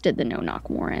requested the no-knock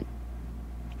warrant.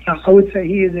 I would say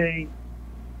he is a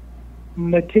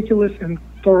meticulous and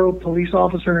thorough police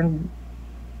officer and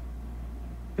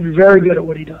very good at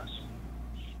what he does.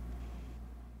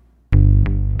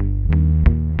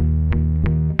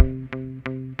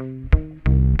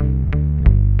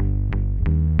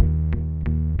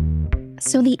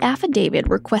 So the affidavit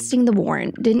requesting the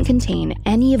warrant didn't contain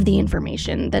any of the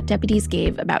information that deputies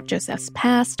gave about Joseph's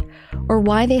past or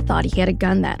why they thought he had a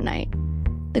gun that night.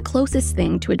 The closest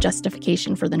thing to a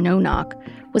justification for the no-knock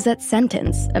was that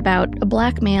sentence about a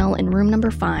black male in room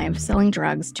number 5 selling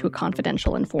drugs to a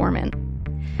confidential informant.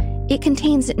 It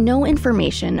contains no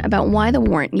information about why the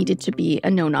warrant needed to be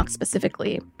a no-knock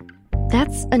specifically.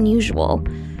 That's unusual.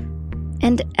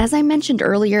 And as I mentioned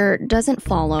earlier, doesn't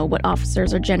follow what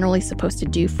officers are generally supposed to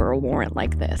do for a warrant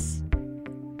like this.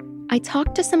 I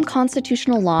talked to some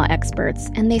constitutional law experts,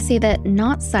 and they say that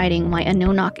not citing why a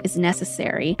no-knock is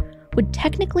necessary would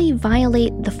technically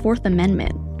violate the Fourth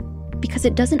Amendment, because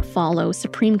it doesn't follow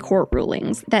Supreme Court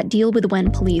rulings that deal with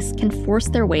when police can force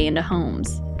their way into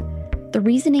homes. The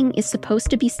reasoning is supposed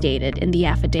to be stated in the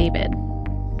affidavit.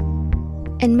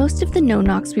 And most of the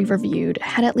no-knocks we've reviewed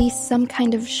had at least some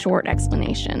kind of short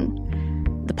explanation.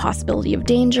 The possibility of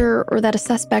danger, or that a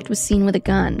suspect was seen with a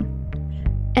gun.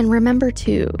 And remember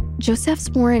too, Joseph's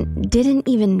warrant didn't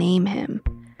even name him.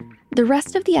 The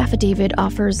rest of the affidavit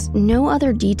offers no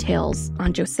other details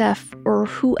on Joseph or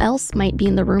who else might be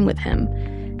in the room with him,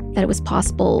 that it was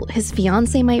possible his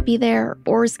fiancee might be there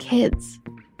or his kids.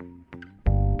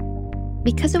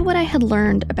 Because of what I had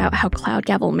learned about how Cloud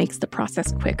Gavel makes the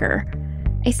process quicker,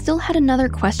 I still had another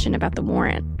question about the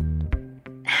warrant.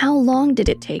 How long did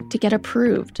it take to get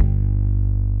approved?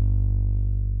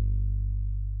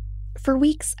 For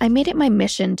weeks, I made it my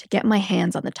mission to get my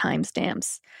hands on the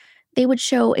timestamps. They would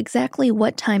show exactly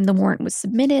what time the warrant was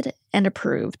submitted and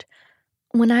approved.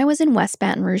 When I was in West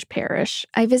Baton Rouge Parish,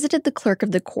 I visited the clerk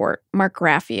of the court, Mark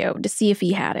Graffio, to see if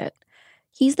he had it.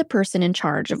 He's the person in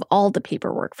charge of all the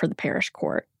paperwork for the parish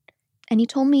court. And he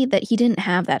told me that he didn't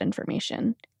have that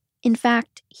information. In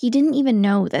fact, he didn't even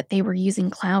know that they were using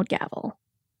Cloud Gavel.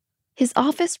 His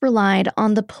office relied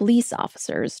on the police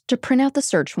officers to print out the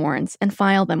search warrants and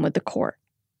file them with the court.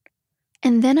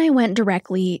 And then I went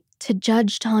directly to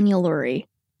Judge Tanya Lurie.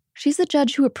 She's the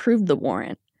judge who approved the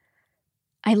warrant.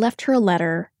 I left her a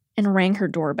letter and rang her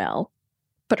doorbell,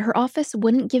 but her office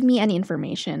wouldn't give me any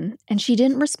information, and she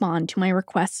didn't respond to my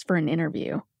requests for an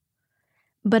interview.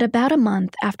 But about a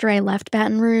month after I left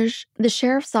Baton Rouge, the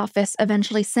sheriff's office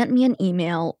eventually sent me an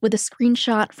email with a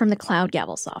screenshot from the Cloud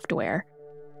Gavel software.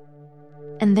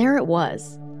 And there it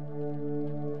was.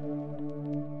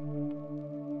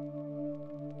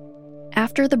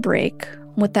 After the break,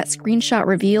 what that screenshot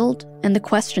revealed and the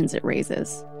questions it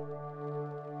raises.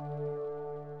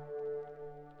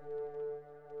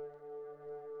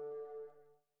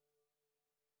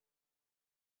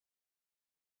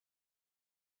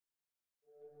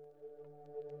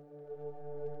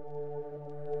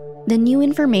 The new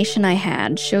information I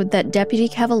had showed that Deputy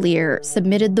Cavalier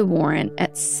submitted the warrant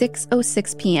at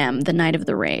 6:06 p.m. the night of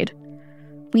the raid.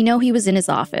 We know he was in his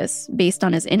office, based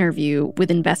on his interview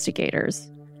with investigators.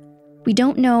 We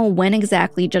don't know when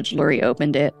exactly Judge Lurie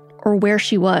opened it, or where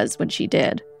she was when she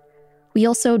did. We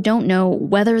also don't know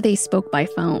whether they spoke by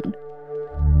phone.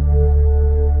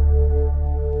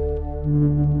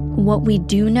 What we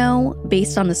do know,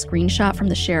 based on the screenshot from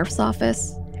the sheriff's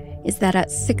office, is that at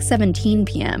 6:17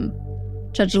 p.m.,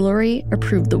 Judge Lurie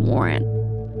approved the warrant.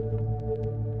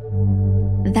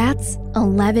 That's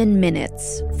 11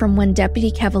 minutes from when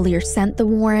Deputy Cavalier sent the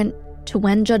warrant to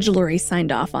when Judge Lurie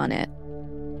signed off on it.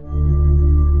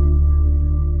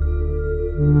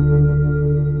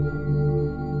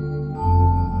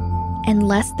 And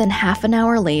less than half an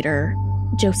hour later,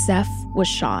 Joseph was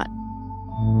shot.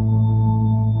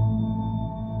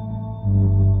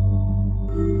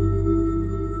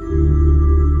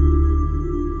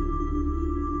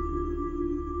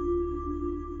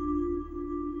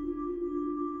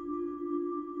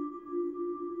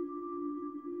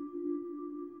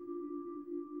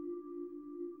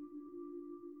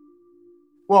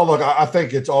 Well, look, I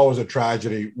think it's always a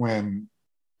tragedy when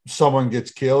someone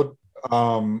gets killed,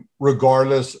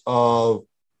 regardless of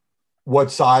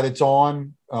what side it's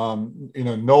on.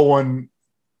 No one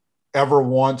ever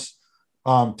wants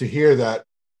to hear that.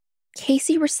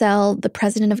 Casey Russell, the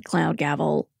president of Cloud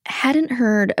Gavel, hadn't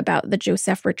heard about the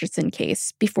Joseph Richardson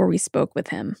case before we spoke with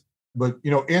him. But,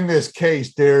 in this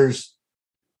case, there's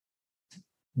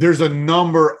a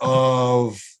number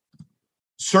of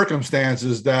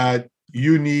circumstances that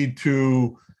you need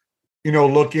to,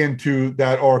 look into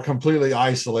that are completely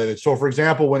isolated. So, for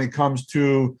example, when it comes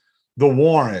to the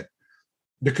warrant,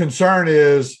 the concern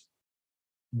is,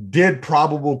 did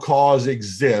probable cause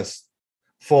exist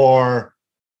for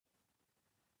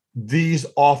these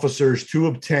officers to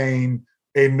obtain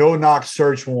a no-knock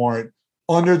search warrant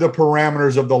under the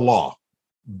parameters of the law?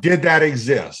 Did that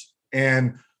exist?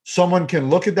 And someone can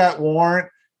look at that warrant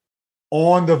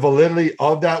on the validity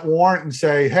of that warrant and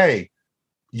say, hey,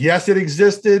 yes, it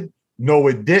existed. No,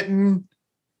 it didn't.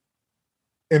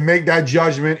 And make that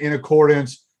judgment in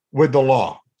accordance with the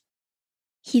law.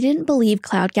 He didn't believe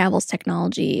Cloud Gavel's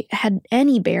technology had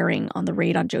any bearing on the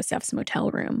raid on Joseph's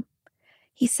motel room.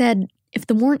 He said if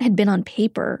the warrant had been on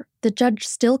paper, the judge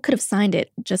still could have signed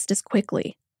it just as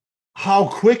quickly. How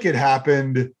quick it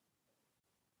happened,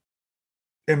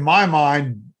 in my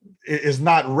mind, is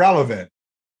not relevant.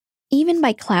 Even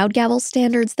by Cloud Gavel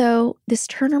standards, though, this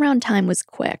turnaround time was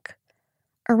quick.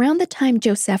 Around the time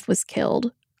Joseph was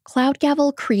killed, Cloud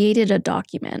Gavel created a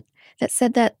document that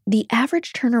said that the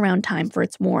average turnaround time for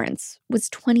its warrants was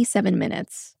 27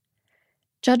 minutes.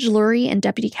 Judge Lurie and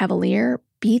Deputy Cavalier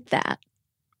beat that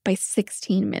by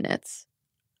 16 minutes.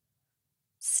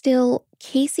 Still,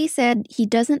 Casey said he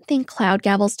doesn't think Cloud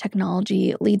Gavel's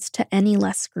technology leads to any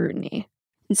less scrutiny.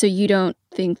 And so you don't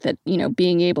think that,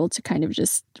 being able to kind of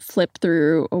just flip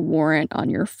through a warrant on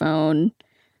your phone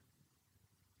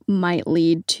might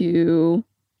lead to,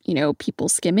 people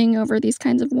skimming over these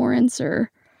kinds of warrants?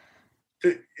 Or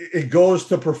it goes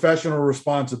to professional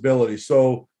responsibility.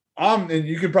 So and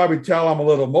you can probably tell I'm a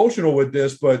little emotional with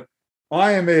this, but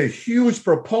I am a huge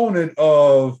proponent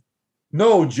of,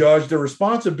 no, Judge, the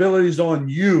responsibility is on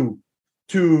you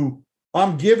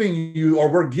we're giving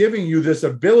you this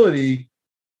ability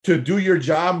to do your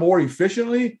job more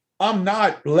efficiently. I'm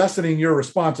not lessening your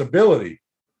responsibility.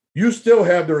 You still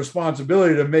have the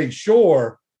responsibility to make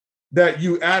sure that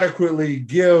you adequately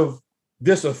give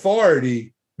this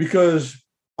authority, because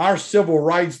our civil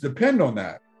rights depend on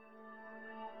that.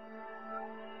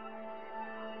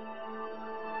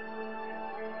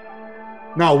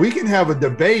 Now, we can have a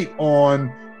debate on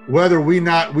whether we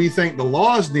think the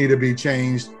laws need to be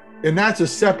changed, and that's a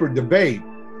separate debate.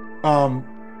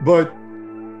 But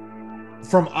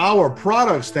from our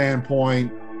product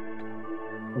standpoint,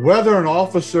 whether an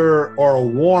officer or a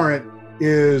warrant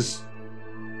is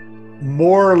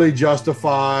morally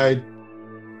justified,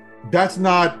 that's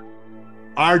not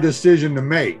our decision to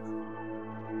make.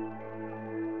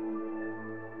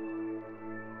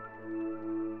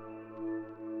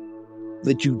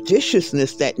 The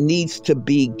judiciousness that needs to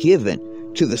be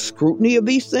given to the scrutiny of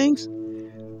these things,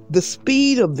 the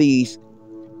speed of these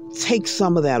takes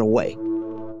some of that away.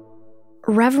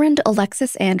 Reverend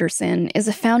Alexis Anderson is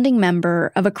a founding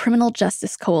member of a criminal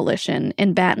justice coalition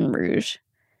in Baton Rouge.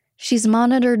 She's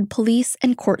monitored police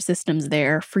and court systems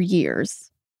there for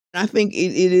years. I think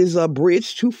it is a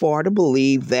bridge too far to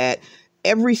believe that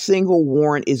every single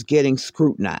warrant is getting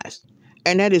scrutinized.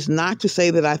 And that is not to say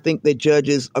that I think that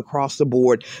judges across the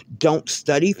board don't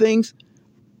study things,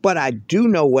 But I do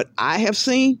know what I have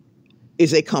seen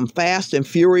is they come fast and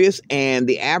furious, and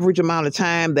the average amount of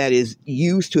time that is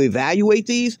used to evaluate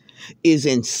these is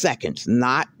in seconds,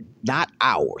 not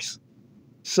hours.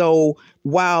 So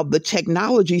while the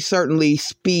technology certainly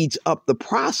speeds up the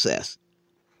process,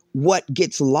 what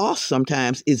gets lost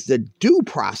sometimes is the due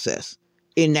process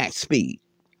in that speed.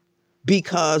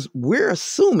 Because we're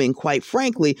assuming, quite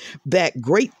frankly, that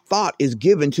great thought is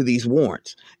given to these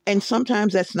warrants. And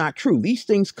sometimes that's not true. These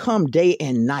things come day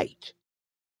and night.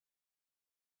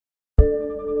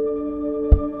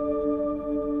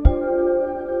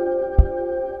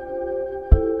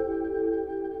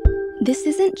 This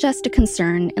isn't just a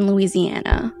concern in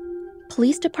Louisiana.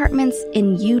 Police departments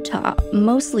in Utah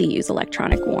mostly use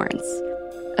electronic warrants.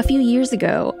 A few years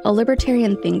ago, a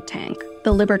libertarian think tank,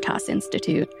 the Libertas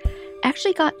Institute,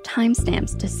 actually got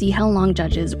timestamps to see how long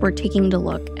judges were taking to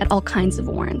look at all kinds of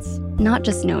warrants, not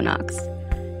just no-knocks.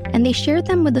 And they shared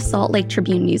them with the Salt Lake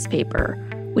Tribune newspaper,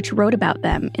 which wrote about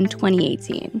them in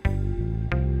 2018.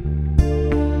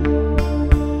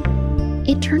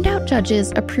 It turned out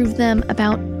judges approved them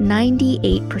about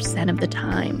 98% of the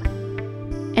time.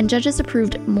 And judges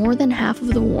approved more than half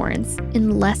of the warrants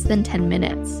in less than 10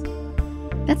 minutes.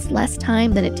 That's less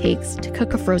time than it takes to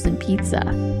cook a frozen pizza.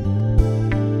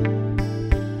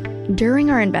 During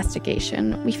our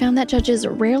investigation, we found that judges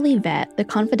rarely vet the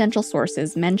confidential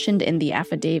sources mentioned in the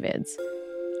affidavits,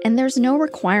 and there's no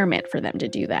requirement for them to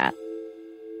do that.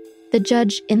 The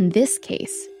judge in this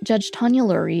case, Judge Tanya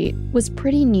Lurie, was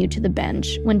pretty new to the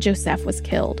bench when Joseph was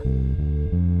killed.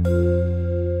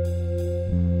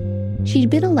 She'd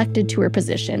been elected to her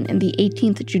position in the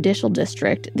 18th Judicial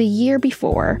District the year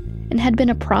before and had been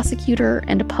a prosecutor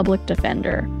and a public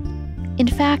defender. In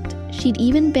fact, she'd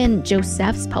even been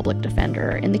Joseph's public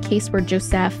defender in the case where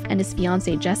Joseph and his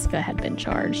fiancee Jessica had been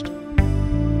charged.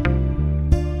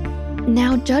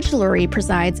 Now, Judge Lurie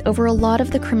presides over a lot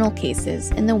of the criminal cases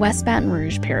in the West Baton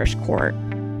Rouge Parish Court.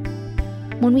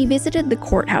 When we visited the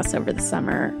courthouse over the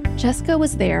summer, Jessica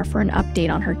was there for an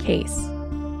update on her case.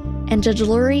 And Judge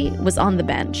Lurie was on the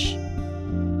bench.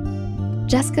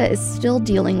 Jessica is still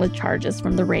dealing with charges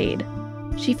from the raid.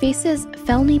 She faces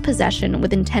felony possession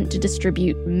with intent to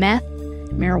distribute meth,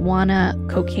 marijuana,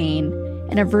 cocaine,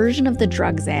 and a version of the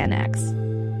drug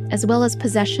Xanax, as well as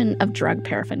possession of drug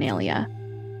paraphernalia.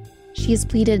 She has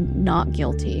pleaded not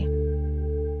guilty.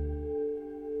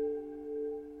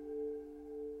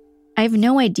 I have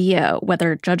no idea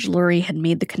whether Judge Lurie had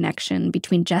made the connection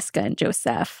between Jessica and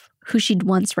Joseph, who she'd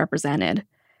once represented.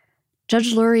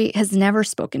 Judge Lurie has never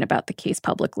spoken about the case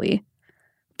publicly.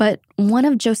 But one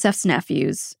of Joseph's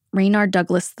nephews, Raynard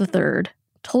Douglas III,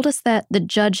 told us that the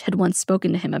judge had once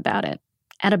spoken to him about it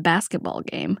at a basketball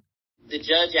game. The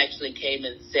judge actually came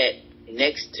and sat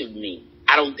next to me.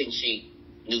 I don't think she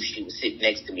knew she was sitting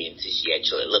next to me until she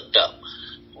actually looked up.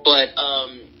 But,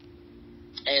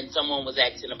 and someone was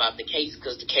asking about the case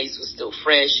because the case was still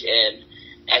fresh and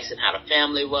asking how the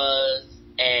family was.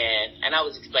 And I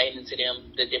was explaining to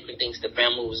them the different things the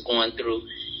family was going through.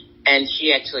 And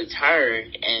she actually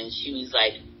turned and she was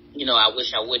like, you know, I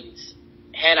wish I wouldn't.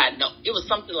 Had I known, it was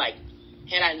something like,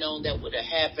 had I known that would have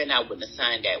happened, I wouldn't have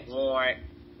signed that warrant.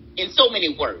 In so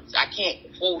many words, I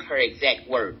can't quote her exact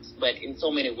words, but in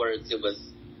so many words, it was,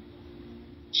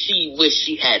 she wished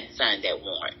she had signed that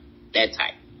warrant, that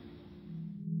type.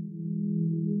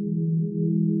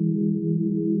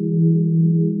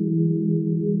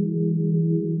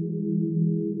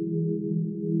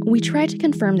 We tried to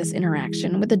confirm this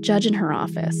interaction with the judge in her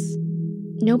office.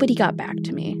 Nobody got back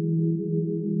to me.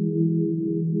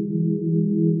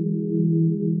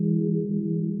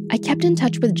 I kept in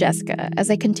touch with Jessica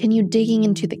as I continued digging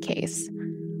into the case.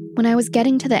 When I was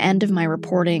getting to the end of my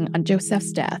reporting on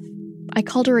Joseph's death, I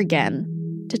called her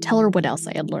again to tell her what else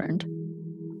I had learned.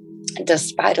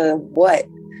 Despite of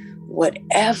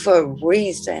whatever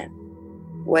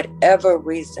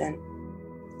reason,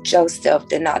 Joseph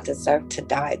did not deserve to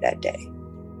die that day.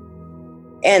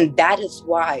 And that is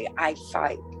why I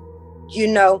fight. You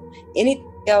know,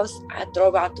 anything else I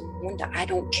throw out the window, I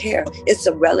don't care. It's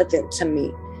irrelevant to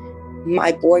me.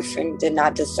 My boyfriend did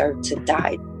not deserve to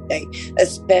die today,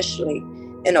 especially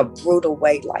in a brutal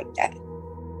way like that.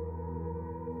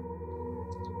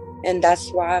 And that's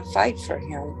why I fight for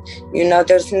him. You know,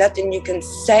 there's nothing you can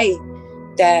say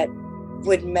that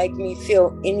would make me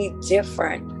feel any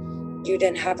different. You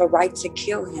didn't have a right to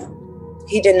kill him.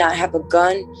 He did not have a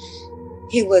gun.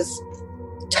 He was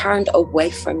turned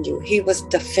away from you. He was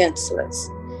defenseless.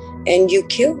 And you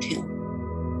killed him.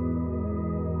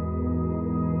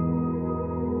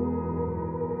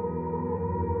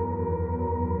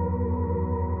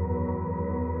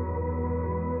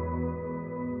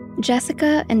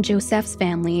 Jessica and Joseph's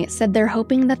family said they're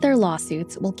hoping that their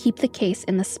lawsuits will keep the case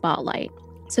in the spotlight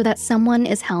so that someone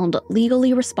is held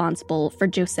legally responsible for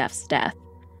Joseph's death.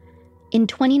 In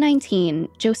 2019,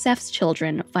 Joseph's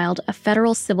children filed a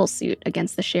federal civil suit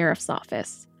against the sheriff's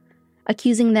office,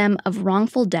 accusing them of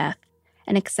wrongful death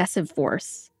and excessive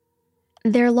force.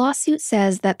 Their lawsuit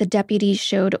says that the deputies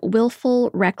showed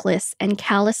willful, reckless, and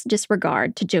callous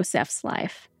disregard to Joseph's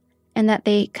life, and that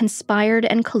they conspired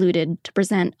and colluded to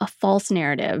present a false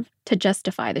narrative to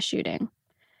justify the shooting.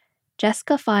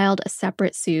 Jessica filed a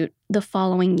separate suit the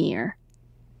following year.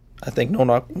 I think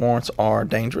no-knock warrants are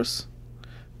dangerous.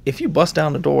 If you bust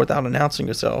down the door without announcing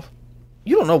yourself,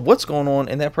 you don't know what's going on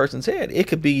in that person's head. It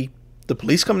could be the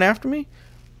police coming after me,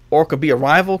 or it could be a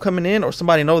rival coming in, or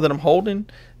somebody know that I'm holding,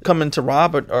 coming to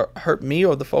rob or hurt me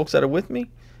or the folks that are with me.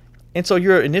 And so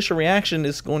your initial reaction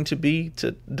is going to be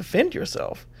to defend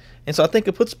yourself. And so I think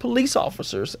it puts police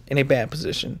officers in a bad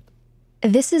position.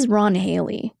 This is Ron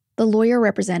Haley, the lawyer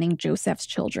representing Joseph's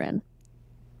children.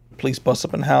 Police bust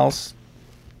up in the house,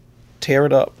 tear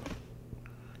it up,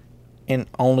 and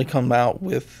only come out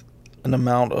with an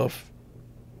amount of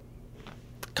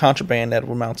contraband that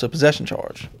will amount to a possession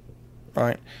charge,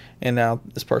 right? And now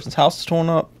this person's house is torn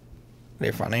up.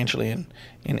 They're financially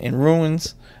in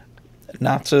ruins.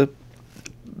 Not to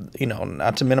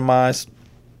minimize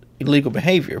illegal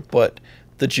behavior, but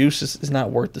the juice is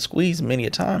not worth the squeeze many a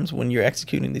times when you're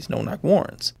executing these no-knock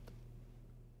warrants.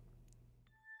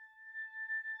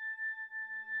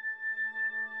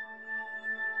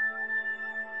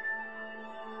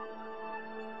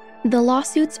 The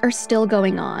lawsuits are still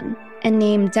going on and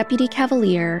name Deputy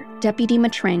Cavalier, Deputy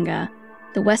Matrenga,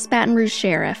 the West Baton Rouge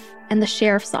Sheriff, and the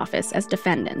Sheriff's Office as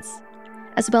defendants,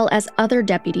 as well as other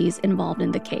deputies involved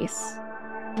in the case.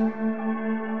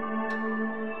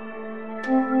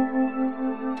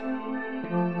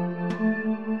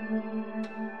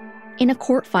 In a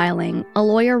court filing, a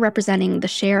lawyer representing the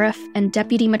sheriff and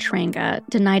Deputy Matrenga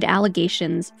denied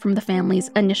allegations from the family's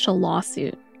initial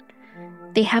lawsuit.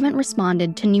 They haven't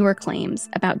responded to newer claims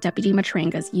about Deputy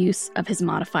Matrenga's use of his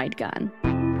modified gun.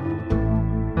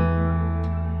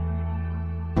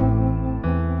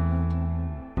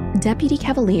 Deputy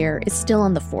Cavalier is still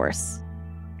on the force.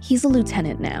 He's a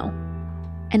lieutenant now.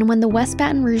 And when the West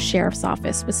Baton Rouge Sheriff's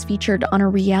Office was featured on a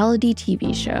reality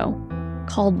TV show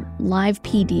called Live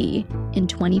PD in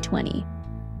 2020,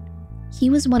 he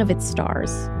was one of its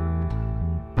stars.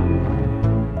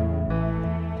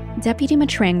 Deputy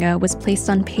Matrenga was placed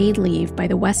on paid leave by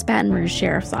the West Baton Rouge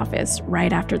Sheriff's Office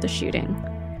right after the shooting.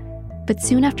 But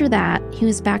soon after that, he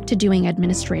was back to doing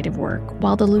administrative work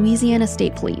while the Louisiana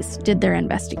State Police did their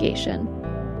investigation.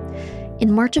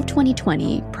 In March of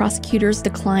 2020, prosecutors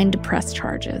declined to press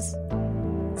charges.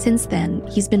 Since then,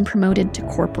 he's been promoted to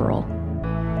corporal.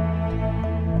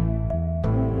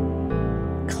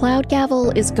 Cloud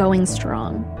Gavel is going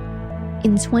strong.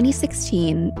 In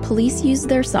 2016, police used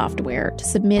their software to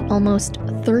submit almost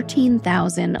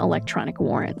 13,000 electronic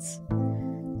warrants.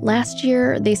 Last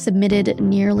year, they submitted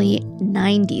nearly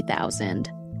 90,000.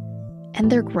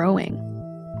 And they're growing.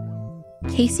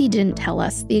 Casey didn't tell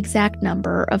us the exact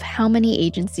number of how many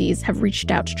agencies have reached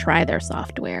out to try their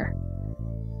software.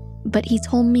 But he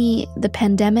told me the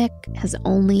pandemic has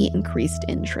only increased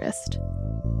interest.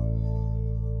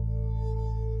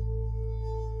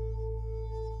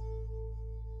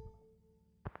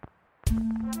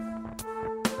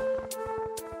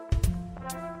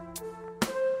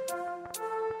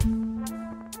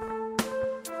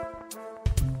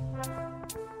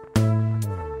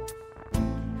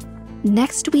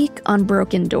 Next week on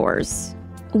Broken Doors,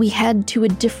 we head to a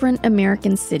different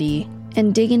American city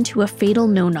and dig into a fatal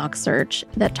no-knock search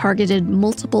that targeted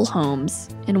multiple homes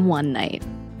in one night.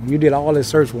 You did all this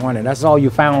search warrant, and that's all you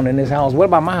found in this house. What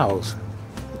about my house?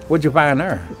 What'd you find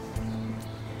there?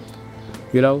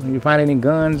 You find any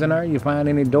guns in there? You find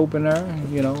any dope in there?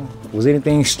 Was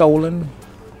anything stolen?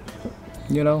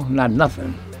 Not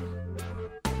nothing.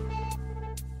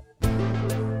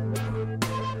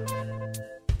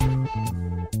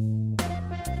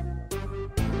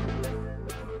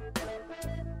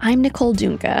 I'm Nicole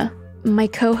Dunca. My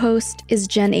co-host is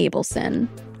Jen Abelson.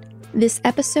 This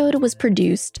episode was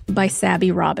produced by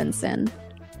Sabby Robinson.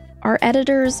 Our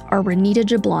editors are Renita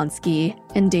Jablonski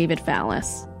and David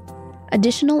Fallis.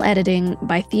 Additional editing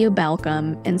by Theo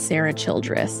Balcom and Sarah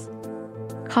Childress.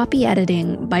 Copy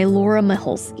editing by Laura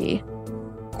Mikulski.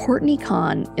 Courtney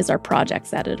Kahn is our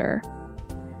projects editor.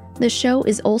 The show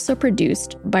is also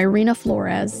produced by Rena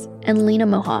Flores and Lena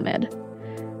Mohammed.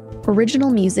 Original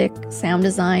music, sound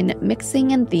design,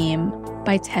 mixing, and theme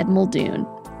by Ted Muldoon.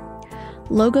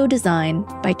 Logo design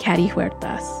by Caddy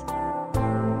Huertas.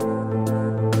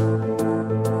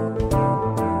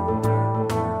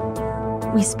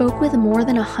 We spoke with more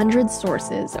than 100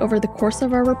 sources over the course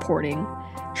of our reporting,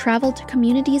 traveled to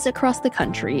communities across the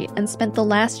country, and spent the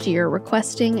last year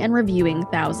requesting and reviewing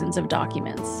thousands of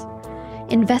documents.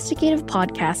 Investigative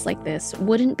podcasts like this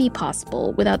wouldn't be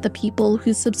possible without the people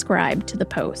who subscribe to The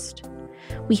Post.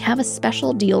 We have a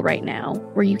special deal right now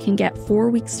where you can get 4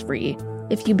 weeks free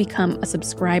if you become a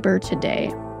subscriber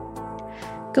today.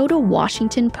 Go to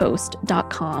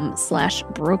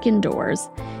washingtonpost.com/brokendoors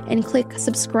and click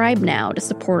subscribe now to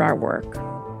support our work.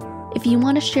 If you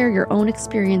want to share your own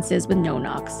experiences with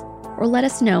no-knocks or let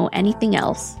us know anything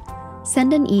else,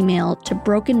 send an email to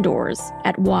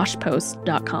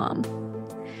brokendoors@washpost.com.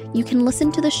 You can listen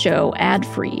to the show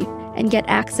ad-free and get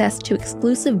access to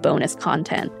exclusive bonus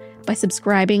content by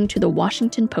subscribing to the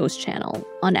Washington Post channel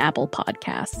on Apple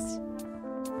Podcasts.